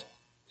solved.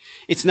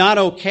 It's not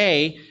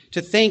okay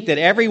to think that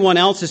everyone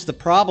else is the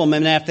problem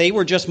and that if they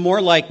were just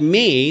more like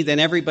me, then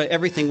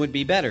everything would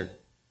be better.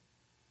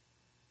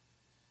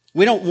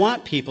 We don't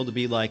want people to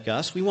be like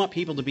us. We want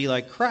people to be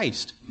like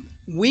Christ.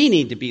 We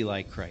need to be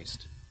like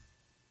Christ.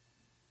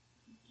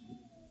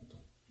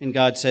 And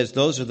God says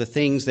those are the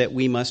things that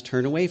we must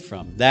turn away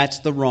from. That's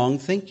the wrong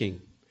thinking.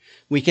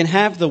 We can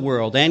have the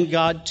world and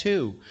God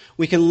too.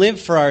 We can live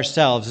for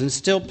ourselves and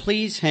still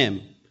please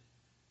Him.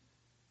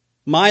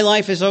 My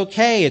life is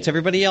okay. It's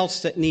everybody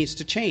else that needs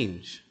to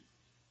change.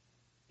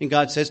 And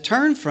God says,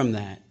 turn from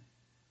that.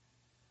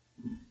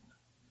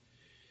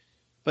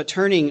 But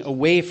turning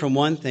away from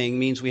one thing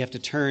means we have to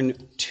turn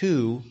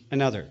to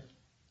another.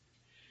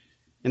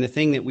 And the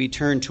thing that we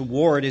turn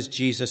toward is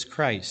Jesus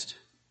Christ.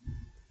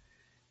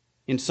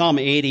 In Psalm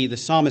 80, the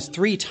psalmist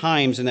 3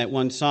 times in that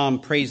one psalm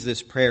prays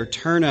this prayer,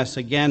 turn us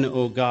again,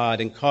 O God,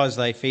 and cause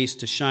Thy face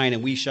to shine,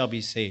 and we shall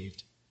be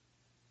saved.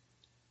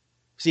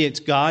 See,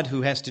 it's God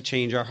who has to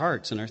change our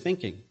hearts and our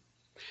thinking.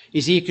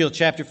 Ezekiel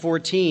chapter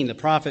 14, the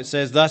prophet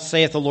says, thus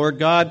saith the Lord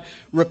God,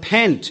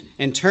 repent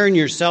and turn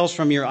yourselves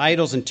from your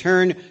idols and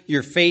turn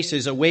your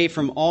faces away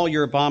from all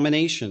your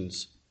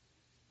abominations.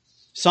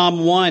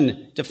 Psalm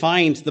 1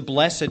 defines the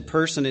blessed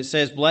person. It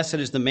says, blessed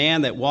is the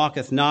man that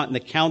walketh not in the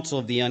counsel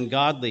of the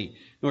ungodly,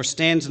 nor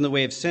stands in the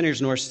way of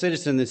sinners, nor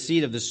sitteth in the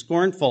seat of the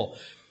scornful.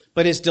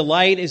 But his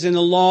delight is in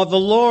the law of the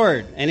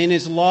Lord, and in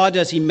His law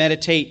does he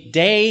meditate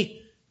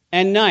day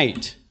and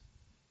night.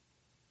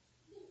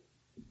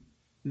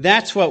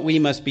 That's what we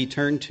must be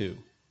turned to.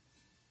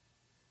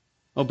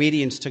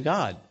 Obedience to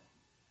God.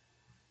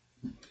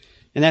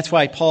 And that's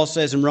why Paul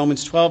says in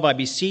Romans 12, I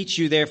beseech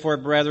you, therefore,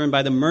 brethren,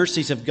 by the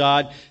mercies of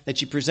God, that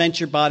you present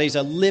your bodies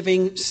a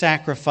living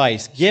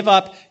sacrifice. Give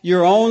up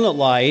your own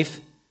life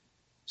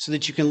so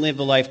that you can live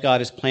the life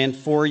God has planned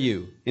for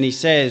you. And he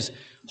says,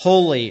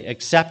 holy,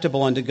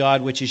 acceptable unto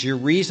God, which is your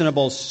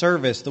reasonable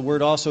service. The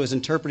word also is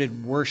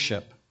interpreted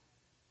worship.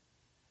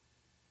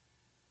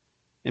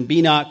 And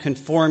be not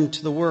conformed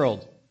to the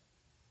world,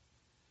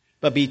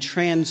 but be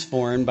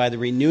transformed by the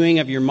renewing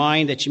of your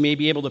mind, that you may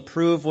be able to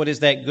prove what is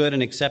that good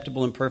and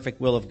acceptable and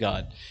perfect will of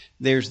God.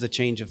 There's the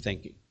change of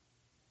thinking.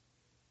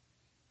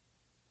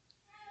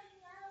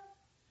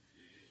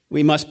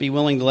 We must be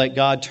willing to let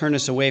God turn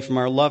us away from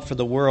our love for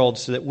the world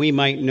so that we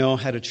might know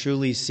how to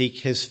truly seek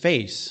His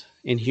face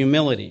in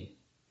humility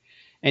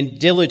and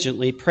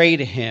diligently pray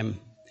to Him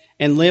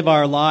and live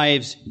our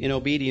lives in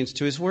obedience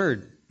to His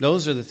word.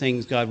 Those are the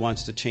things God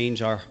wants to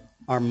change our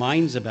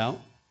minds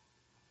about.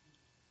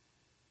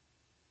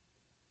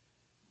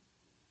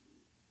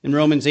 In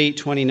Romans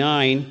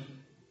 8:29,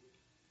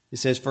 it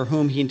says, "For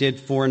whom he did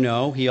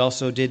foreknow, he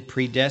also did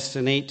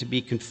predestinate to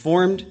be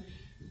conformed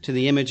to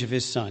the image of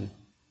his Son."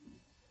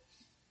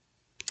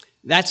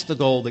 That's the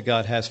goal that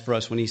God has for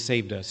us when he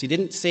saved us. He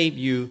didn't save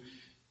you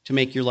to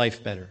make your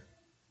life better.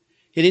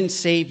 He didn't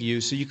save you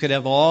so you could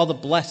have all the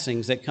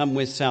blessings that come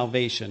with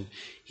salvation.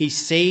 He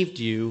saved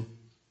you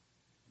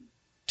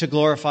to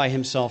glorify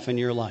himself in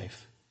your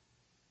life.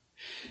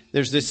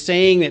 There's this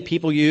saying that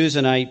people use,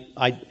 and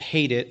I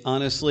hate it,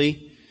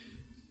 honestly.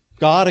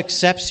 God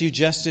accepts you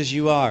just as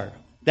you are.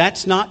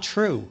 That's not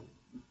true.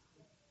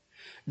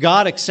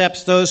 God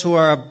accepts those who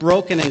are a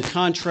broken and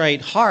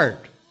contrite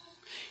heart.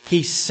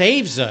 He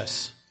saves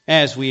us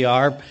as we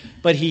are,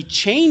 but he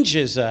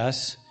changes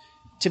us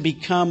to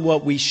become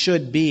what we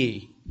should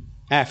be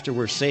after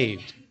we're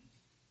saved.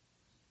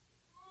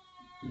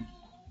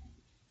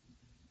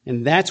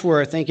 And that's where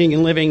our thinking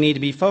and living need to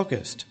be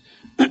focused,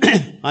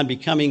 on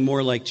becoming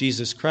more like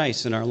Jesus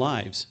Christ in our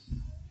lives,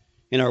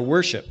 in our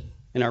worship,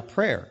 in our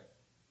prayer.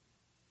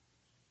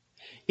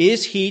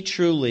 Is he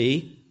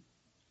truly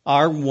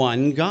our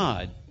one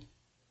God?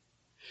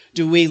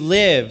 Do we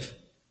live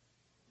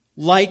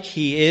like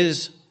he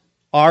is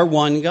our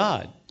one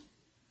God?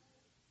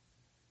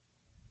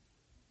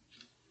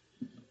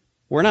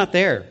 We're not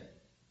there.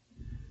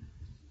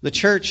 The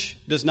church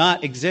does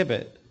not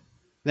exhibit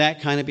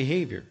that kind of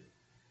behavior.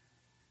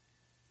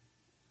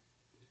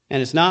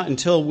 And it's not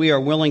until we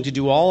are willing to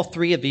do all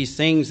three of these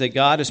things that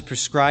God has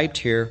prescribed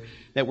here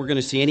that we're going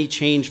to see any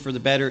change for the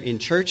better in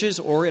churches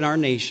or in our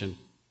nation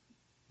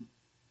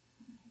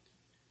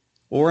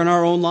or in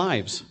our own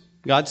lives.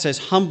 God says,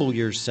 humble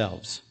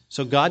yourselves.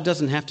 So God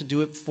doesn't have to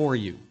do it for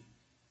you.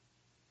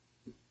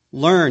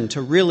 Learn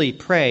to really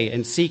pray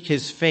and seek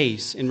his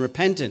face in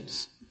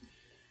repentance,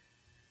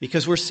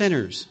 because we're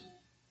sinners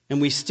and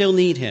we still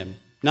need him,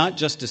 not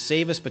just to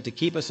save us, but to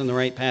keep us on the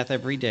right path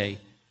every day.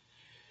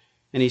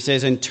 And he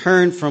says, and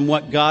turn from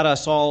what got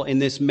us all in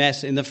this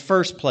mess in the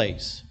first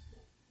place.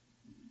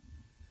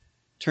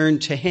 Turn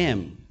to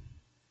him.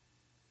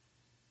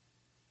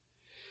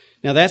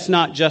 Now, that's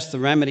not just the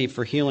remedy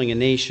for healing a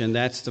nation,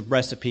 that's the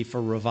recipe for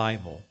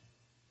revival.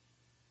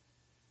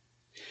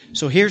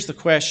 So here's the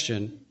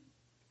question.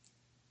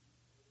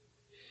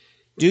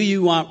 Do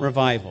you want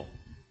revival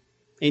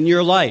in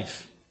your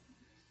life?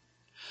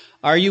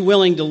 Are you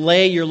willing to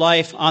lay your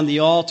life on the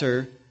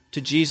altar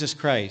to Jesus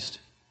Christ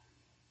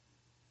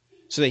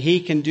so that he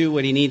can do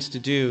what he needs to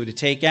do, to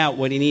take out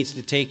what he needs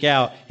to take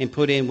out and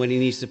put in what he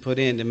needs to put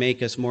in to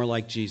make us more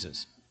like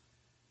Jesus?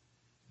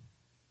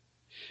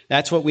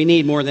 That's what we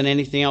need more than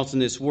anything else in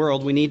this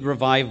world. We need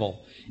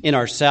revival in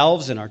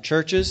ourselves, in our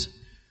churches.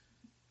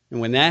 And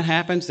when that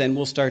happens, then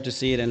we'll start to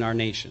see it in our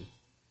nation.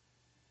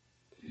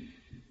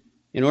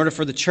 In order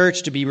for the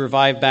church to be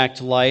revived back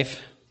to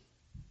life,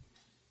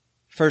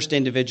 first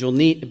individual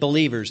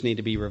believers need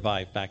to be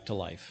revived back to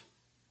life.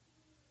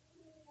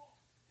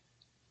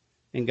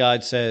 And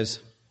God says,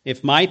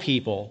 if my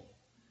people,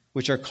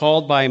 which are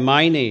called by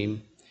my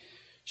name,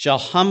 shall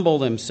humble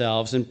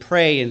themselves and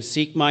pray and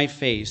seek my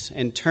face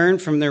and turn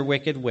from their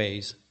wicked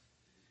ways,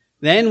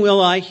 then will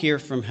I hear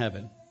from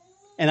heaven,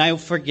 and I will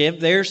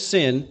forgive their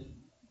sin,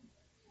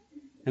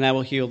 and I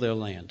will heal their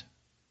land.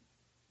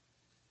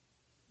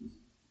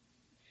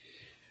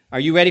 Are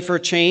you ready for a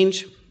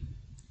change?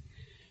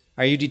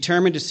 Are you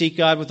determined to seek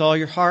God with all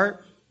your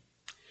heart?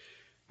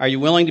 Are you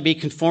willing to be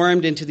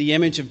conformed into the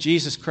image of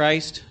Jesus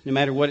Christ, no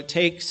matter what it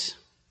takes?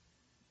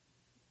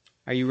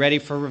 Are you ready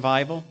for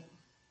revival?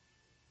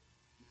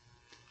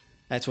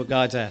 That's what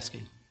God's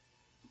asking.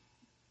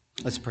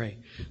 Let's pray.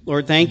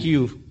 Lord, thank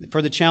you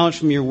for the challenge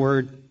from your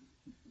word.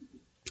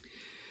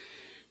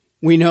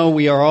 We know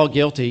we are all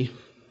guilty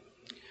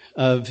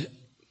of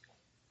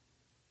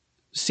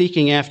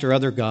seeking after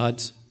other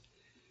gods,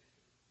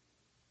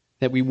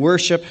 that we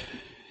worship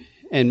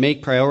and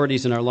make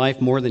priorities in our life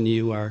more than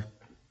you are.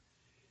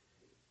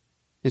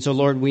 And so,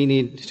 Lord, we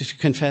need to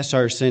confess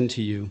our sin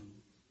to you.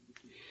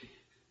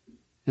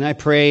 And I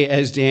pray,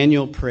 as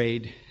Daniel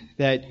prayed,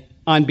 that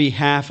on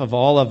behalf of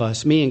all of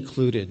us, me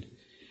included,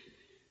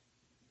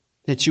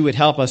 that you would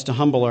help us to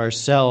humble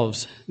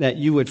ourselves, that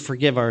you would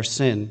forgive our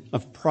sin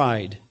of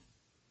pride,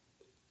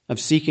 of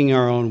seeking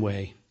our own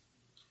way,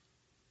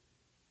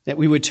 that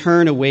we would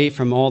turn away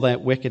from all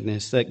that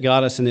wickedness that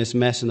got us in this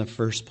mess in the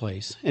first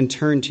place and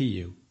turn to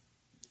you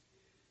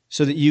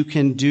so that you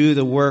can do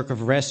the work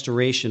of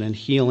restoration and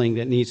healing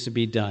that needs to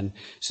be done,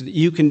 so that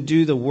you can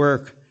do the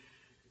work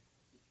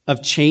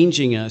of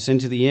changing us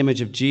into the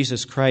image of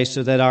Jesus Christ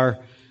so that our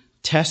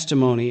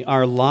testimony,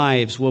 our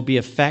lives will be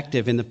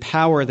effective in the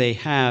power they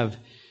have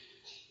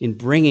in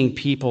bringing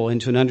people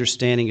into an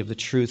understanding of the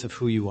truth of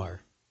who you are.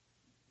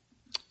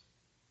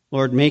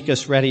 Lord, make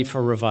us ready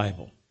for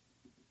revival.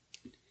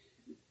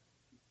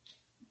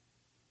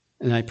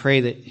 And I pray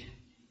that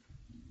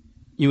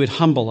you would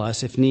humble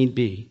us, if need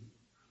be,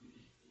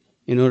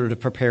 in order to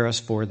prepare us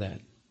for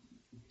that.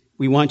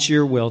 We want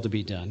your will to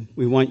be done.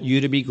 We want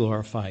you to be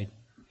glorified.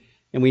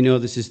 And we know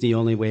this is the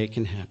only way it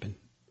can happen.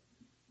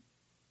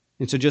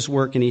 And so just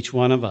work in each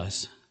one of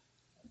us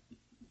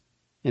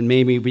And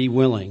may we be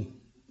willing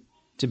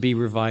to be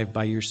revived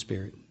by your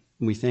Spirit.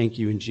 And we thank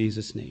you in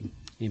Jesus' name.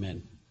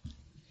 Amen.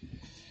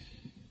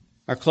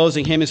 Our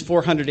closing hymn is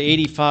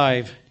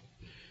 485.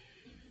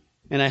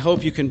 And I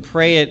hope you can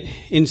pray it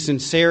in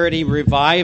sincerity. Revive